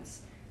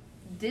persistence.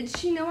 Did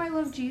she know I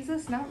loved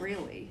Jesus? Not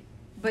really.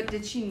 But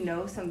did she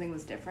know something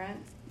was different?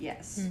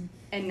 Yes.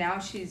 And now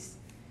she's,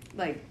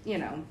 like, you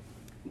know,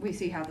 we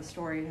see how the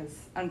story has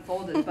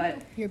unfolded,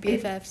 but... Your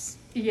BFFs.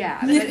 Yeah,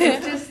 but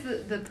it's just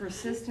the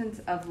persistence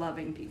of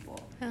loving people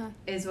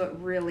is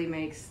what really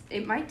makes...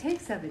 It might take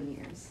 7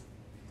 years.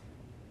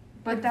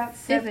 But that's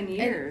 7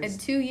 years. And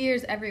 2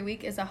 years every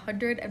week is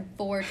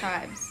 104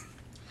 times.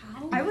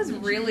 I was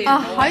really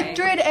annoying.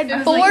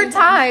 104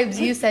 times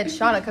you said,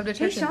 Shauna, come to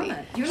church Hey, with me.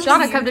 Shauna, you don't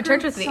Shauna, see come to your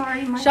church group? with me.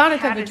 Sorry, my Shauna, come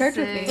cat to is church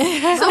with me.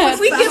 sick. So if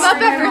we give up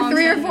Sorry, after Mom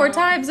 3 or said 4 no.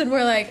 times and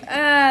we're like,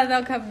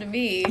 they'll come to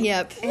me.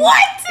 Yep.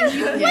 What? What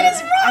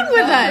is wrong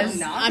with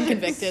us? I'm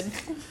convicted.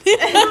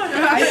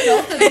 I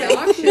felt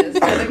obnoxious,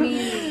 but I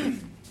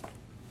mean,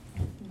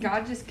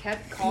 God just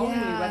kept calling me,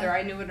 Yeah. whether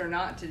I knew it or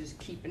not, to just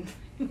keep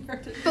inviting her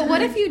to But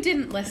what if you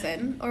didn't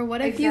listen? Or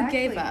what if you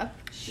gave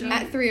Exactly. up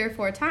at 3 or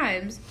 4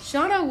 times?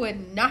 Shauna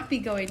would not be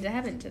going to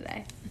heaven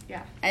today.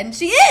 Yeah. And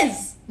she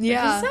is!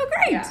 Yeah. Which is so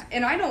great. Yeah,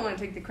 and I don't want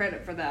to take the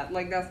credit for that.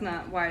 Like, that's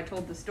not why I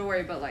told the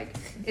story, but, like,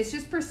 it's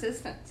just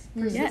persistence.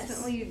 Yes.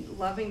 Persistently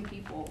loving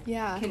people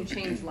Yeah. can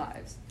change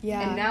lives.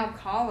 Yeah. And now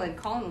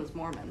Colin was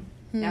Mormon.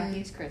 Now Hmm.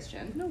 he's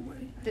Christian. No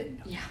way.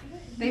 Yeah.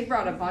 They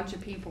brought a bunch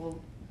of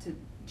people to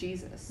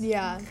Jesus.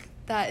 Yeah,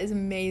 that is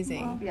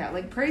amazing. Yeah,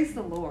 like, praise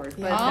the Lord.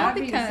 But Yeah. All that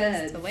being because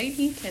said, the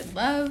lady can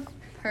love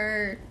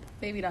her,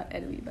 maybe not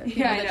enemy, but people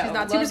Yeah, I that she's know.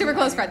 not Love super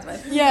close the friends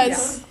with.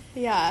 Yes.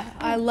 Yeah,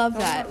 I love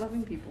it's all that. about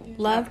loving people.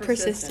 Love That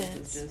persistence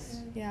persistence. is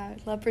just- Yeah,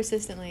 love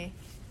persistently.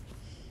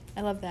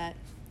 I love that.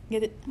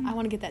 Get it. I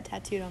want to get that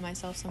tattooed on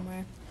myself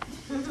somewhere.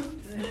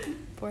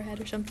 Forehead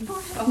or something.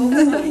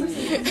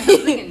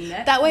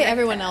 That way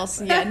everyone else,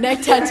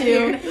 neck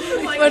tattoo.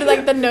 What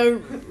like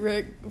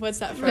the what's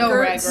that from? No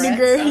regrets.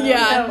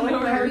 Yeah.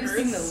 Have you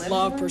seen the lip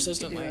Love one?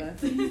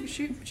 persistently.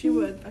 She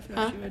would. I feel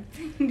like Huh?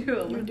 she would. Do a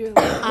You would lip. do a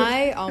little.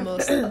 I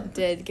almost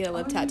did get a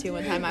lip tattoo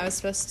one time. I was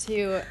supposed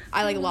to.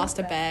 I like lost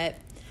a bet,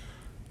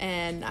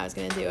 and I was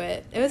gonna do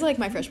it. It was like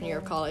my freshman year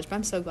of college, but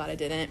I'm so glad I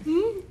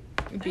didn't.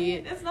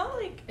 It's not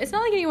like It's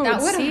not like anyone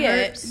That would would see hurt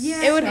it.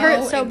 Yeah, it would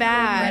hurt so so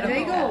bad. They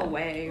incredible. go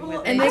away. well,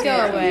 with And they I go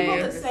get away. People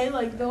that say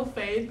like they'll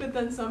fade, but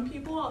then some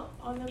people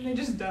on them they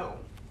just don't.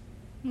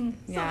 So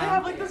they Yeah.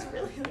 have like this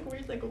really like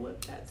weird like lip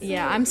tattoo.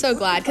 Yeah, I'm so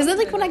glad. Because then,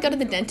 like, when I go to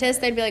the dentist,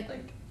 they'd be like,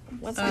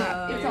 what's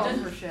that? It's all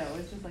for show.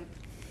 It's just like,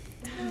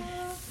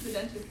 The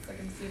dentist, I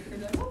can see if they're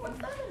like, oh, what's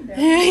that in there?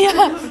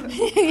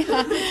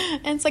 yeah.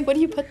 And it's like, what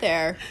do you put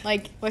there?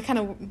 Like, what kind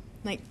of,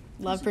 like,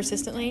 love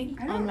persistently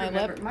I don't on my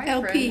remember. lip? My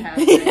LP. friend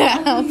has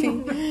Yeah,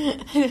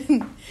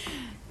 LP.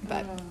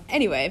 But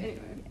anyway, Anyway.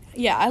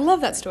 yeah, I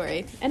love that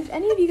story. And if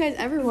any of you guys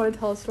ever want to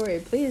tell a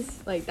story, please,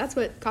 like, that's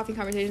what Coffee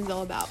Conversation is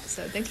all about.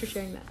 So thanks for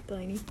sharing that,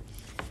 Delaney.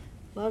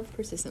 Love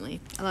persistently.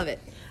 I love it.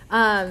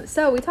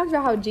 So we talked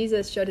about how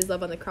Jesus showed his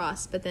love on the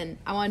cross, but then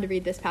I wanted to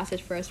read this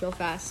passage for us real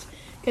fast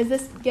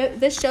because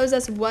this shows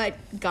us what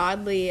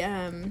godly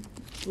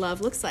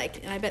love looks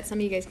like, and I bet some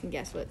of you guys can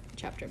guess what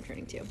chapter I'm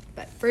turning to.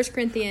 But 1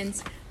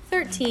 Corinthians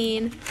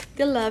 13,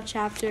 the love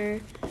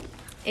chapter,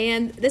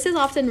 and this is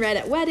often read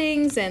at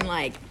weddings and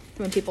like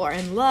when people are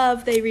in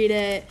love, they read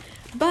it.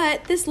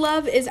 But this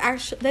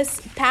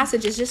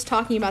passage is just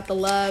talking about the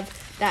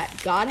love that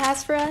God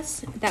has for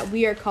us, that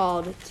we are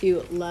called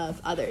to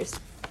love others.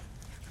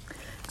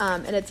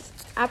 And it's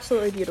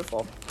absolutely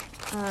beautiful.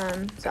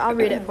 So I'll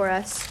read it for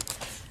us.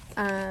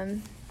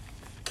 1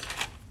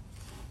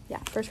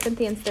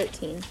 Corinthians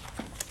 13.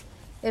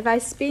 If I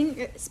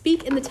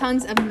speak in the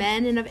tongues of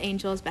men and of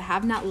angels, but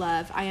have not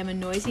love, I am a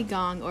noisy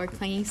gong or a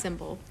clanging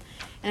cymbal.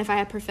 And if I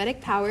have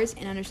prophetic powers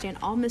and understand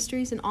all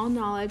mysteries and all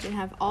knowledge and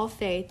have all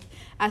faith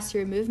as to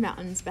remove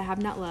mountains, but have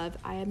not love,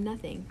 I am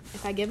nothing.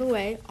 If I give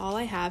away all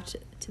I have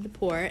to the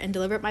poor and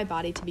deliver up my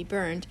body to be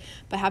burned,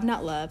 but have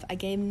not love, I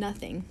gain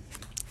nothing.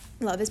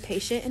 Love is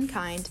patient and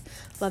kind.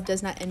 Love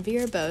does not envy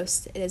or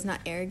boast. It is not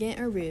arrogant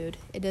or rude.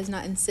 It does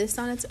not insist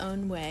on its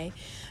own way.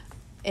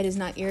 It is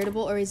not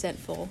irritable or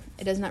resentful.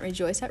 It does not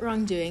rejoice at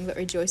wrongdoing, but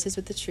rejoices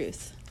with the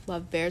truth.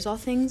 Love bears all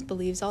things,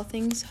 believes all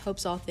things,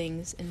 hopes all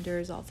things,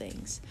 endures all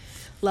things.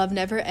 Love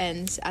never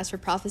ends. As for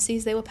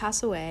prophecies, they will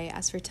pass away.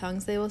 As for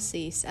tongues, they will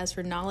cease. As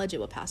for knowledge, it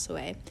will pass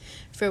away.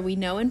 For we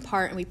know in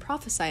part and we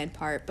prophesy in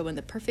part, but when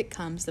the perfect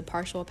comes, the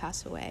partial will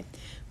pass away.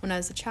 When I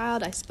was a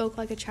child, I spoke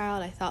like a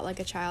child, I thought like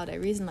a child, I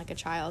reasoned like a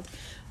child.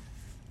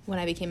 When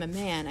I became a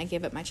man, I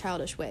gave up my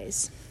childish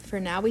ways. For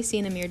now we see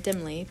in a mirror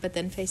dimly, but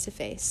then face to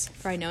face.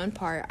 For I know in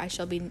part,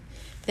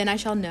 then I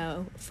shall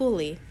know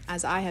fully,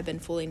 as I have been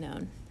fully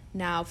known.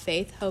 Now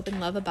faith, hope,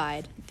 and love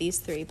abide, these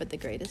three, but the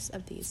greatest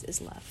of these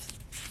is love.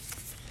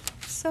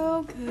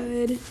 So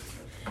good.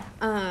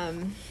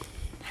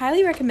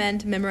 Highly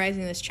recommend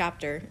memorizing this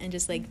chapter and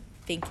just like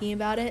thinking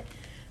about it.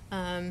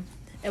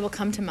 It will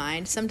come to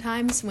mind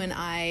sometimes when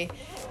I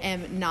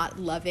am not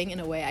loving in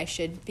a way I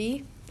should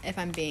be. If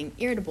I'm being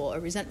irritable or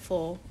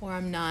resentful, or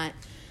I'm not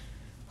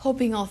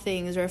hoping all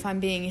things, or if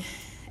I'm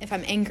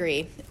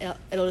angry,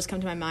 it'll just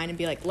come to my mind and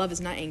be like, love is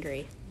not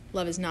angry.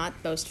 Love is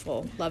not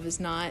boastful. Love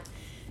is not,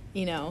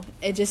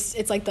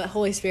 it's like the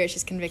Holy Spirit's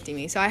just convicting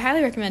me. So I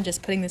highly recommend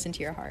just putting this into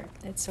your heart.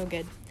 It's so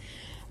good.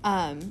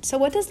 So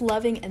what does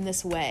loving in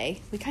this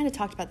way, we kind of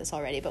talked about this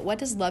already, but what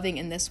does loving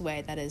in this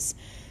way that is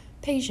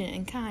patient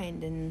and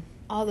kind and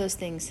all those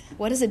things,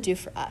 what does it do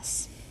for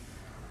us?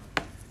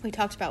 We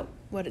talked about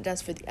what it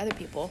does for the other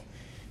people,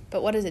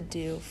 but what does it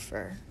do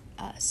for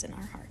us in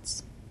our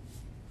hearts?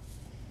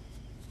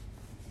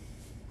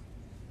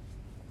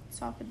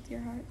 Softens your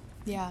heart.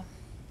 Yeah.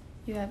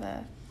 You have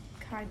a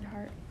kind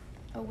heart,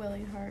 a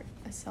willing heart,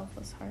 a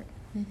selfless heart.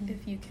 Mhm.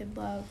 If you can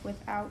love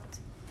without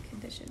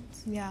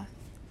conditions. Yeah.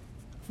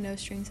 No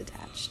strings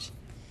attached.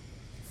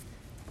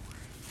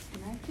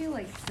 And I feel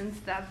like since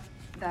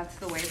that's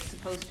the way it's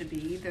supposed to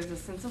be, there's a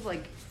sense of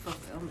like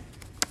fulfillment.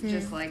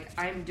 Just like,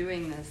 I'm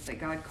doing this that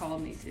God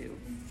called me to,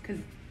 because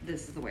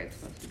this is the way it's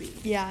supposed to be.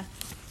 Yeah.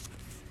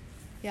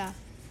 Yeah.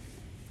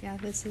 Yeah,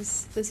 this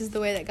is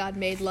the way that God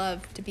made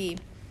love to be.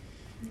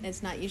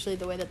 It's not usually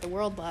the way that the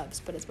world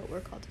loves, but it's what we're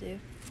called to do.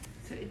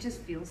 So it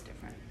just feels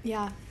different.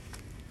 Yeah.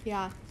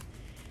 Yeah.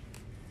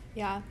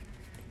 Yeah.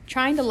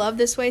 Trying to love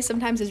this way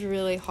sometimes is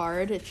really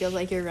hard. It feels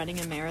like you're running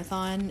a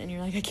marathon and you're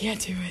like, I can't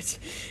do it.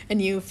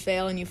 And you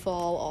fail and you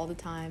fall all the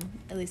time.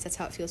 At least that's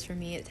how it feels for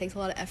me. It takes a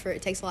lot of effort.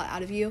 It takes a lot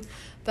out of you.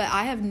 But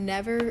I have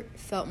never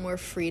felt more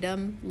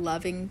freedom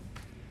loving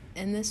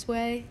in this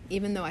way,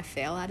 even though I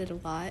fail at it a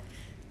lot.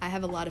 I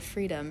have a lot of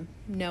freedom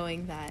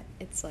knowing that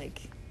it's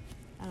like,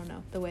 I don't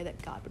know, the way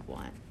that God would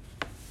want.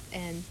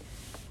 And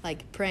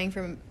like praying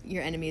for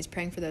your enemies,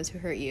 praying for those who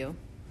hurt you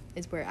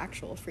is where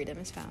actual freedom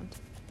is found.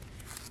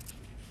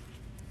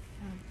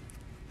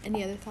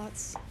 Any other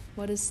thoughts?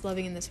 What does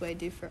loving in this way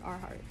do for our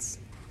hearts?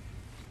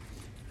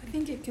 I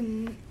think it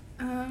can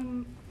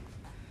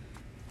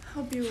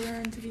help you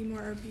learn to be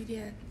more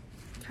obedient.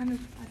 Kind of,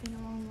 I think,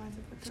 along the lines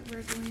of what the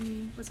word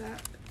Delaney was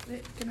at.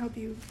 It can help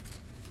you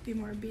be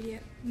more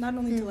obedient, not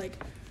only to like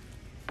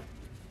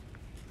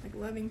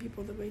loving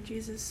people the way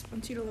Jesus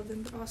wants you to love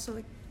them, but also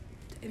like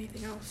to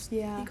anything else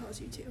He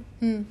calls you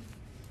to.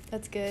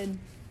 That's good.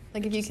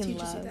 Like if you can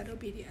teaches love. You that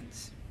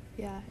obedience.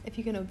 Yeah, if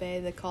you can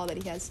obey the call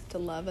that He has to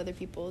love other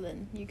people,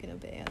 then you can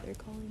obey other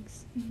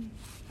callings. Mm-hmm.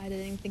 I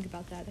didn't even think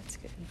about that. That's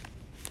good.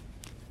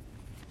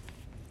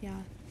 Yeah.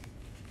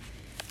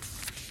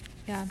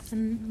 Yeah,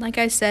 and like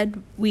I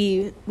said,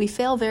 we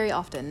fail very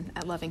often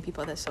at loving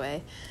people this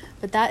way,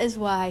 but that is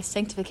why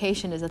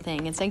sanctification is a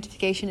thing, and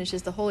sanctification is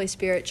just the Holy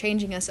Spirit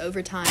changing us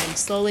over time,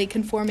 slowly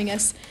conforming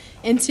us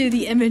into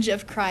the image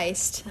of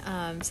Christ.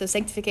 So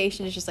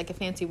sanctification is just like a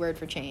fancy word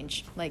for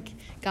change, like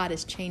God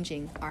is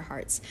changing our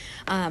hearts,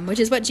 which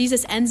is what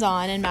Jesus ends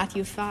on in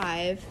Matthew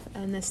 5,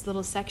 in this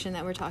little section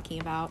that we're talking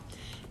about.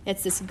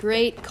 It's this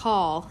great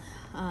call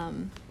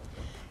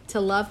to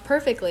love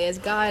perfectly as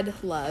God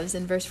loves.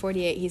 In verse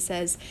 48, he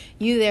says,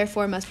 "You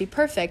therefore must be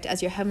perfect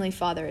as your heavenly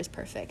Father is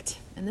perfect."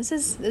 And this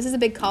is a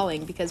big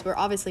calling because we're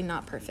obviously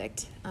not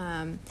perfect.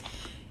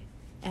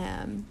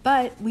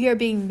 But we are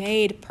being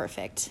made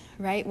perfect,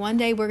 right? One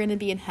day we're going to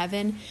be in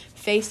heaven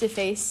face to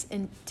face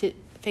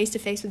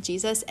with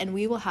Jesus, and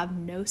we will have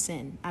no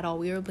sin at all.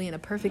 We will be in a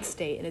perfect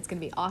state, and it's going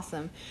to be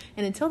awesome.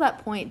 And until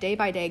that point, day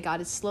by day,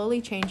 God is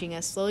slowly changing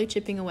us, slowly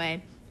chipping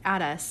away at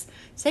us,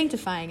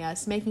 sanctifying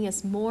us, making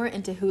us more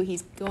into who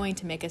He's going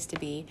to make us to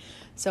be.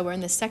 So we're in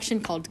this section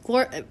called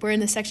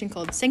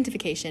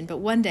sanctification, but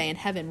one day in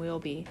heaven we will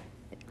be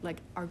like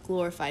our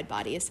glorified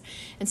bodies.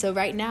 And so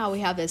right now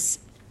we have this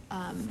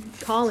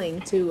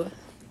calling to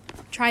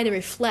try to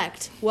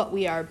reflect what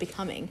we are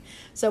becoming.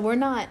 So we're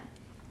not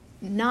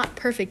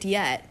perfect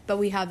yet, but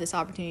we have this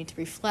opportunity to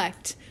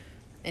reflect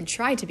and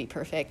try to be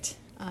perfect,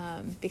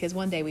 because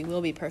one day we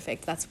will be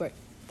perfect. That's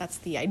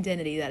the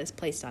identity that is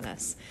placed on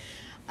us.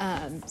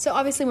 So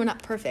obviously we're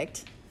not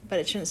perfect, but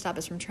it shouldn't stop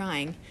us from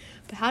trying.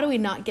 But how do we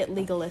not get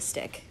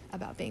legalistic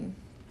about being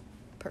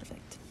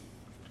perfect?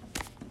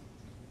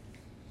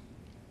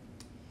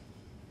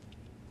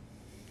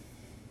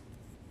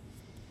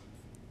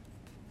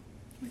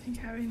 I think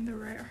having the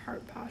right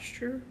heart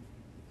posture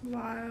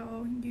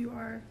while you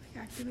are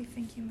actively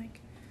thinking, like,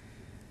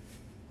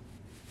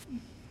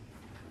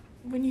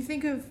 when you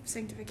think of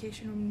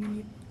sanctification, when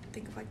you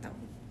think of like that,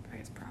 I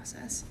guess,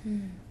 process,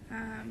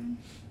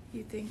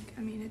 you think,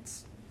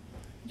 it's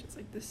just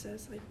like this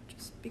says, like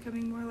just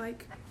becoming more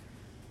like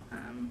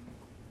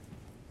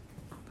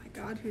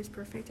God, who is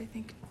perfect. I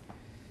think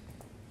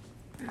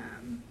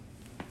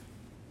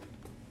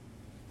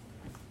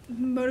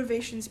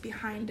motivations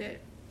behind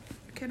it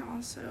can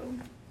also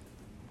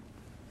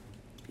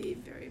be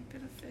very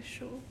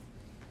beneficial.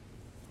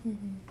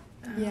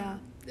 Yeah.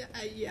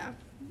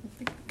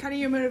 Kind of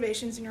your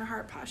motivations and your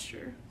heart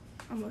posture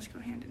almost go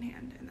hand in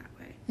hand in that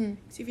way.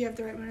 So if you have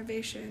the right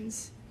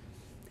motivations,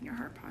 then your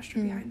heart posture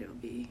behind it will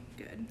be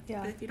good.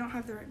 Yeah. But if you don't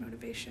have the right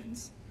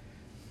motivations,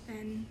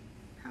 then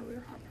how will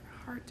your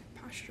heart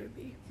posture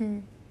be?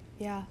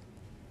 Yeah.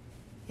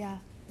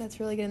 That's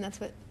really good, and that's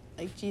what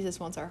like Jesus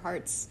wants our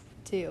hearts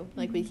too.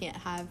 Like we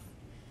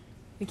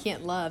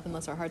can't love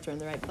unless our hearts are in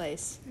the right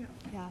place.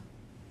 Yeah.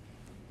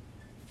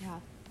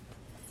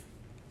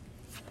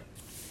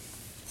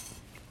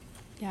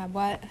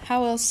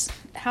 How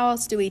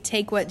else do we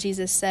take what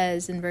Jesus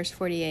says in verse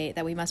 48,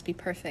 that we must be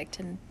perfect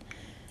and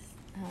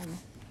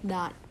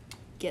not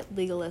get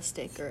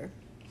legalistic or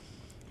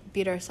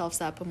beat ourselves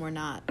up when we're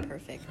not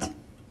perfect?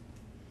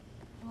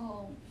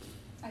 Well,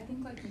 I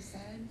think like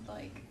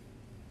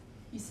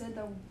you said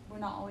that we're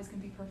not always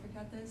going to be perfect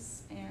at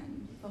this,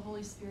 and the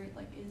Holy Spirit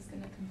is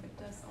going to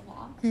convict us a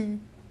lot.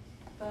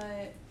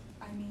 But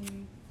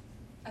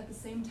at the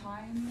same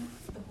time,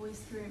 the Holy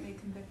Spirit may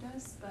convict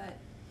us, but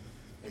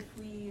if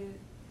we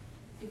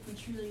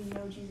truly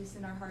know Jesus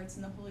in our hearts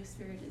and the Holy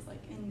Spirit is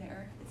in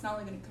there, it's not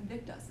only going to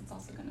convict us, it's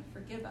also going to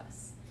forgive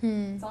us.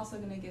 It's also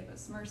going to give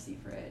us mercy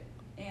for it.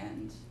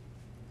 And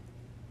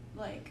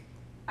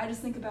I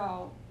just think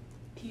about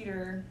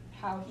Peter,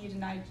 how he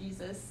denied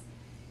Jesus,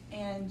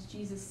 and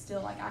Jesus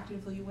still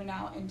actively went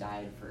out and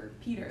died for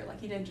Peter.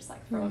 He didn't just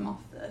throw him off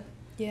the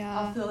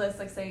list,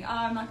 saying,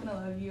 I'm not gonna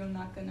love you, I'm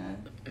not gonna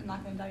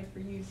die for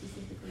you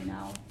specifically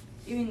now,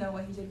 even though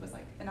what he did was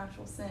an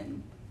actual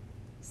sin.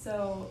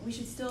 So we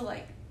should still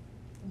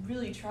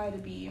really try to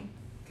be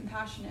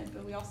compassionate,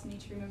 but we also need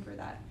to remember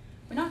that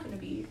we're not going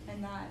to be,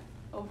 and that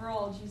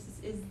overall Jesus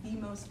is the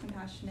most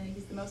compassionate,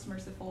 he's the most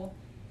merciful,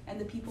 and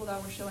the people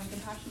that we're showing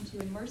compassion to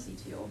and mercy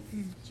to,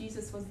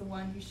 Jesus was the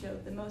one who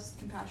showed the most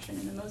compassion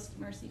and the most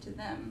mercy to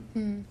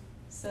them.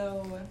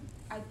 So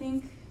I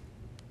think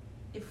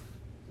if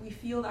we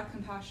feel that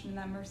compassion and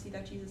that mercy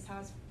that Jesus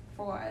has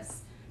for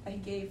us, that he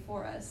gave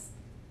for us,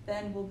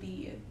 then we'll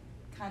be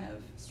kind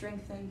of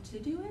strengthened to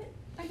do it,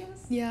 I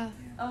guess. Yeah.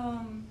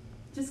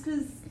 Just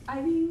because,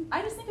 I mean,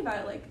 I just think about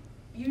it, like,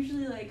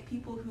 usually, like,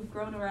 people who've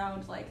grown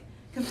around, like,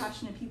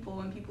 compassionate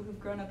people and people who've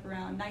grown up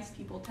around nice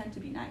people tend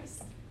to be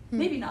nice.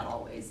 Maybe not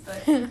always,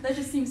 but that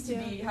just seems to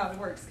be how it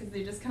works, because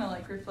they just kind of,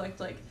 like, reflect,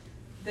 like,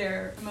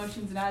 their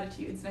emotions and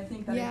attitudes. And I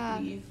think that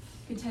if we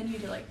continue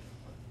to, like,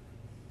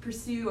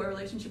 pursue a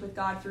relationship with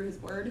God through his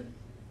word,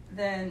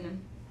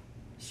 then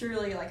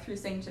surely, like, through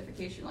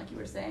sanctification, like you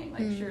were saying,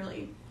 like,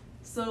 surely,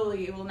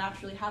 slowly it will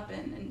naturally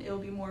happen, and it will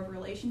be more of a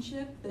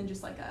relationship than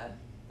just, like, a,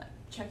 like,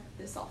 check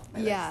this off my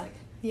list. Like,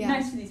 be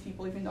nice to these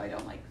people even though I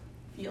don't, like,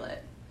 feel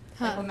it.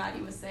 Like what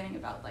Maddie was saying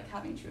about, like,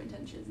 having true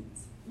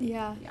intentions.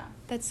 Yeah,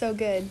 that's so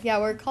good. Yeah,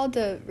 we're called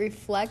to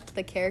reflect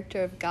the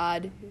character of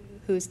God,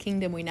 whose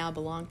kingdom we now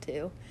belong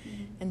to.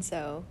 And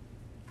so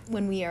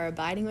when we are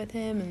abiding with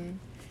him and,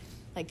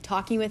 like,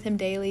 talking with him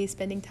daily,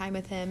 spending time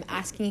with him,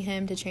 asking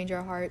him to change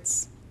our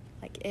hearts,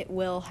 like, it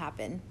will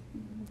happen.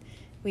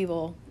 We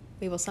will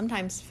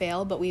sometimes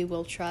fail, but we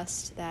will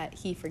trust that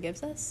he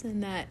forgives us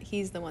and that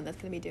he's the one that's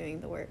going to be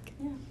doing the work.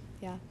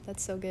 Yeah,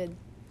 that's so good.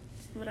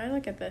 When I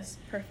look at this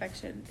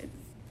perfection,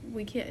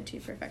 we can't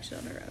achieve perfection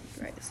on our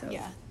own, right? So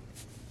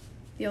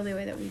the only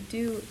way that we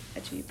do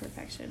achieve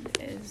perfection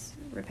is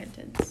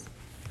repentance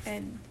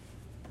and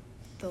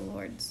the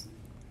Lord's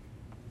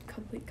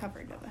complete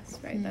covering of us,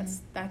 right?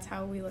 That's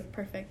how we look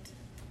perfect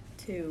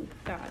to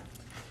God,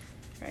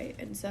 right?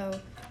 And so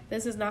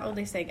this is not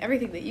only saying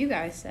everything that you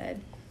guys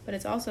said, but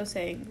it's also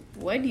saying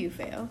when you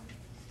fail,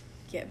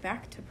 get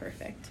back to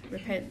perfect,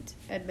 repent,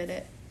 admit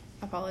it,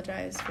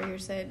 apologize for your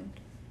sin,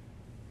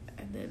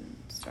 and then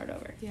start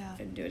over.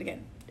 And do it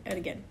again and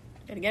again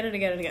and again and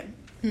again and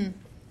again.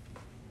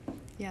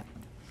 Yeah.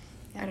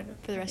 I don't know.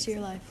 For the rest of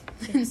your life.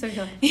 So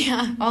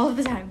yeah. All of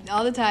the time.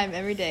 All the time,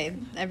 every day.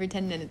 Every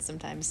 10 minutes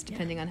sometimes,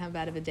 depending on how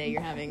bad of a day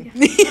you're having.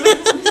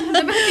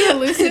 That might be a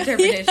loose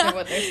interpretation of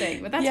what they're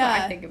saying, but that's what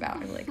I think about.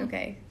 I'm like,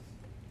 okay,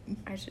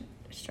 I should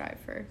strive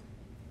for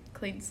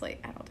clean slate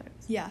at all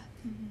times. That's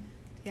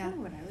kind of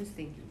what I was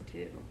thinking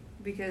too.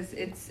 Because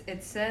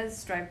it says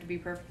strive to be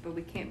perfect, but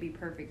we can't be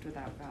perfect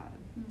without God.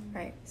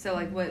 Right. So,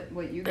 like,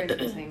 what you guys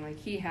were saying, like,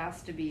 he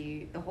has to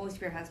be, the Holy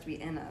Spirit has to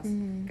be in us.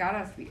 God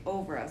has to be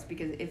over us,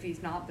 because if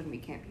he's not, then we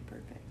can't be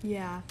perfect.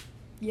 Yeah.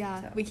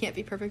 So. We can't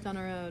be perfect on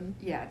our own.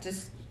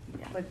 Just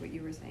like what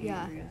you were saying,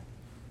 Andrea.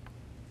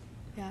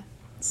 Yeah.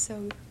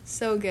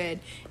 So good.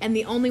 And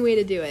the only way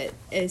to do it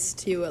is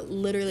to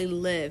literally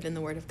live in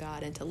the Word of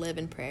God and to live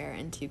in prayer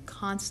and to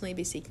constantly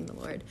be seeking the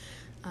Lord.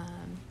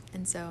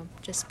 And so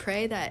just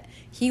pray that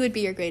he would be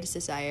your greatest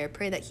desire.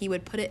 Pray that he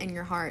would put it in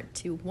your heart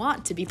to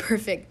want to be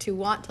perfect, to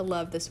want to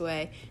love this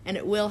way, and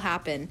it will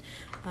happen.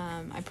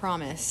 I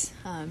promise.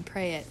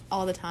 Pray it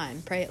all the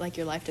time. Pray it like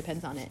your life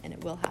depends on it, and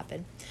it will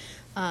happen.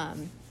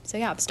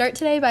 Start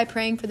today by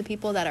praying for the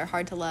people that are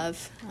hard to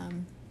love,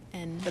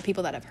 and the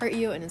people that have hurt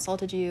you and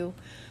insulted you,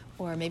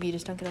 or maybe you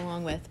just don't get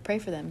along with. Pray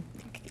for them.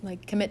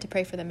 Like, commit to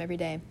pray for them every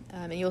day,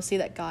 and you'll see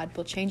that God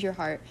will change your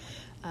heart.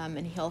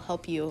 And he'll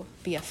help you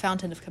be a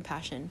fountain of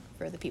compassion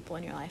for the people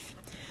in your life.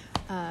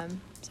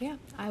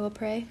 I will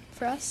pray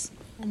for us,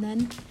 and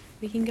then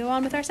we can go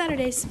on with our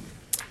Saturdays.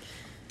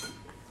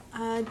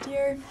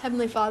 Dear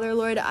Heavenly Father,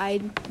 Lord, I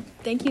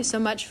thank you so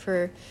much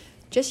for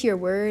just your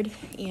word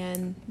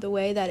and the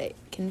way that it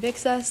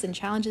convicts us and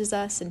challenges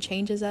us and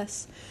changes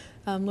us.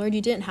 Lord,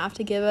 you didn't have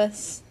to give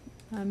us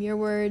your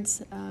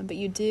words, but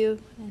you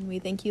do, and we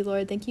thank you,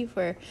 Lord. Thank you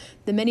for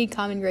the many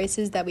common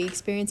graces that we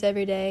experience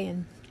every day,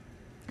 and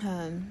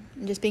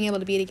just being able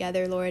to be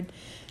together, Lord.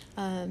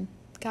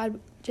 God,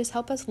 just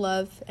help us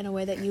love in a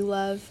way that you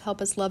love.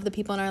 Help us love the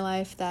people in our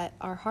life that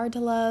are hard to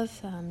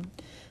love,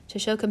 to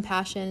show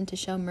compassion, to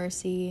show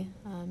mercy,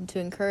 to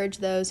encourage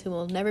those who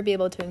will never be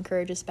able to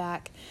encourage us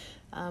back.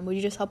 Would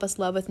you just help us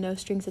love with no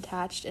strings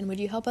attached? And would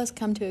you help us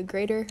come to a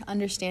greater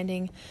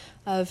understanding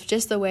of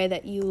just the way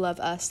that you love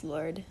us,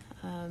 Lord?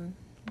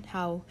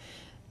 How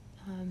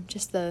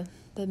just the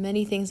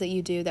many things that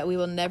you do that we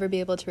will never be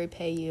able to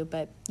repay you,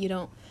 but you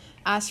don't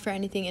ask for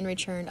anything in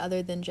return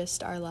other than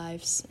just our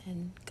lives.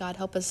 And God,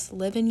 help us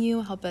live in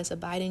you, help us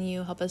abide in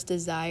you, help us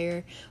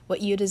desire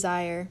what you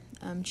desire.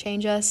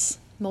 Change us,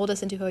 mold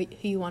us into who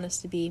you want us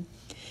to be.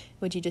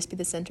 Would you just be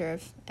the center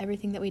of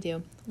everything that we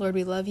do? Lord,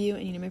 we love you,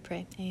 and in your name I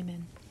pray.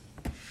 Amen.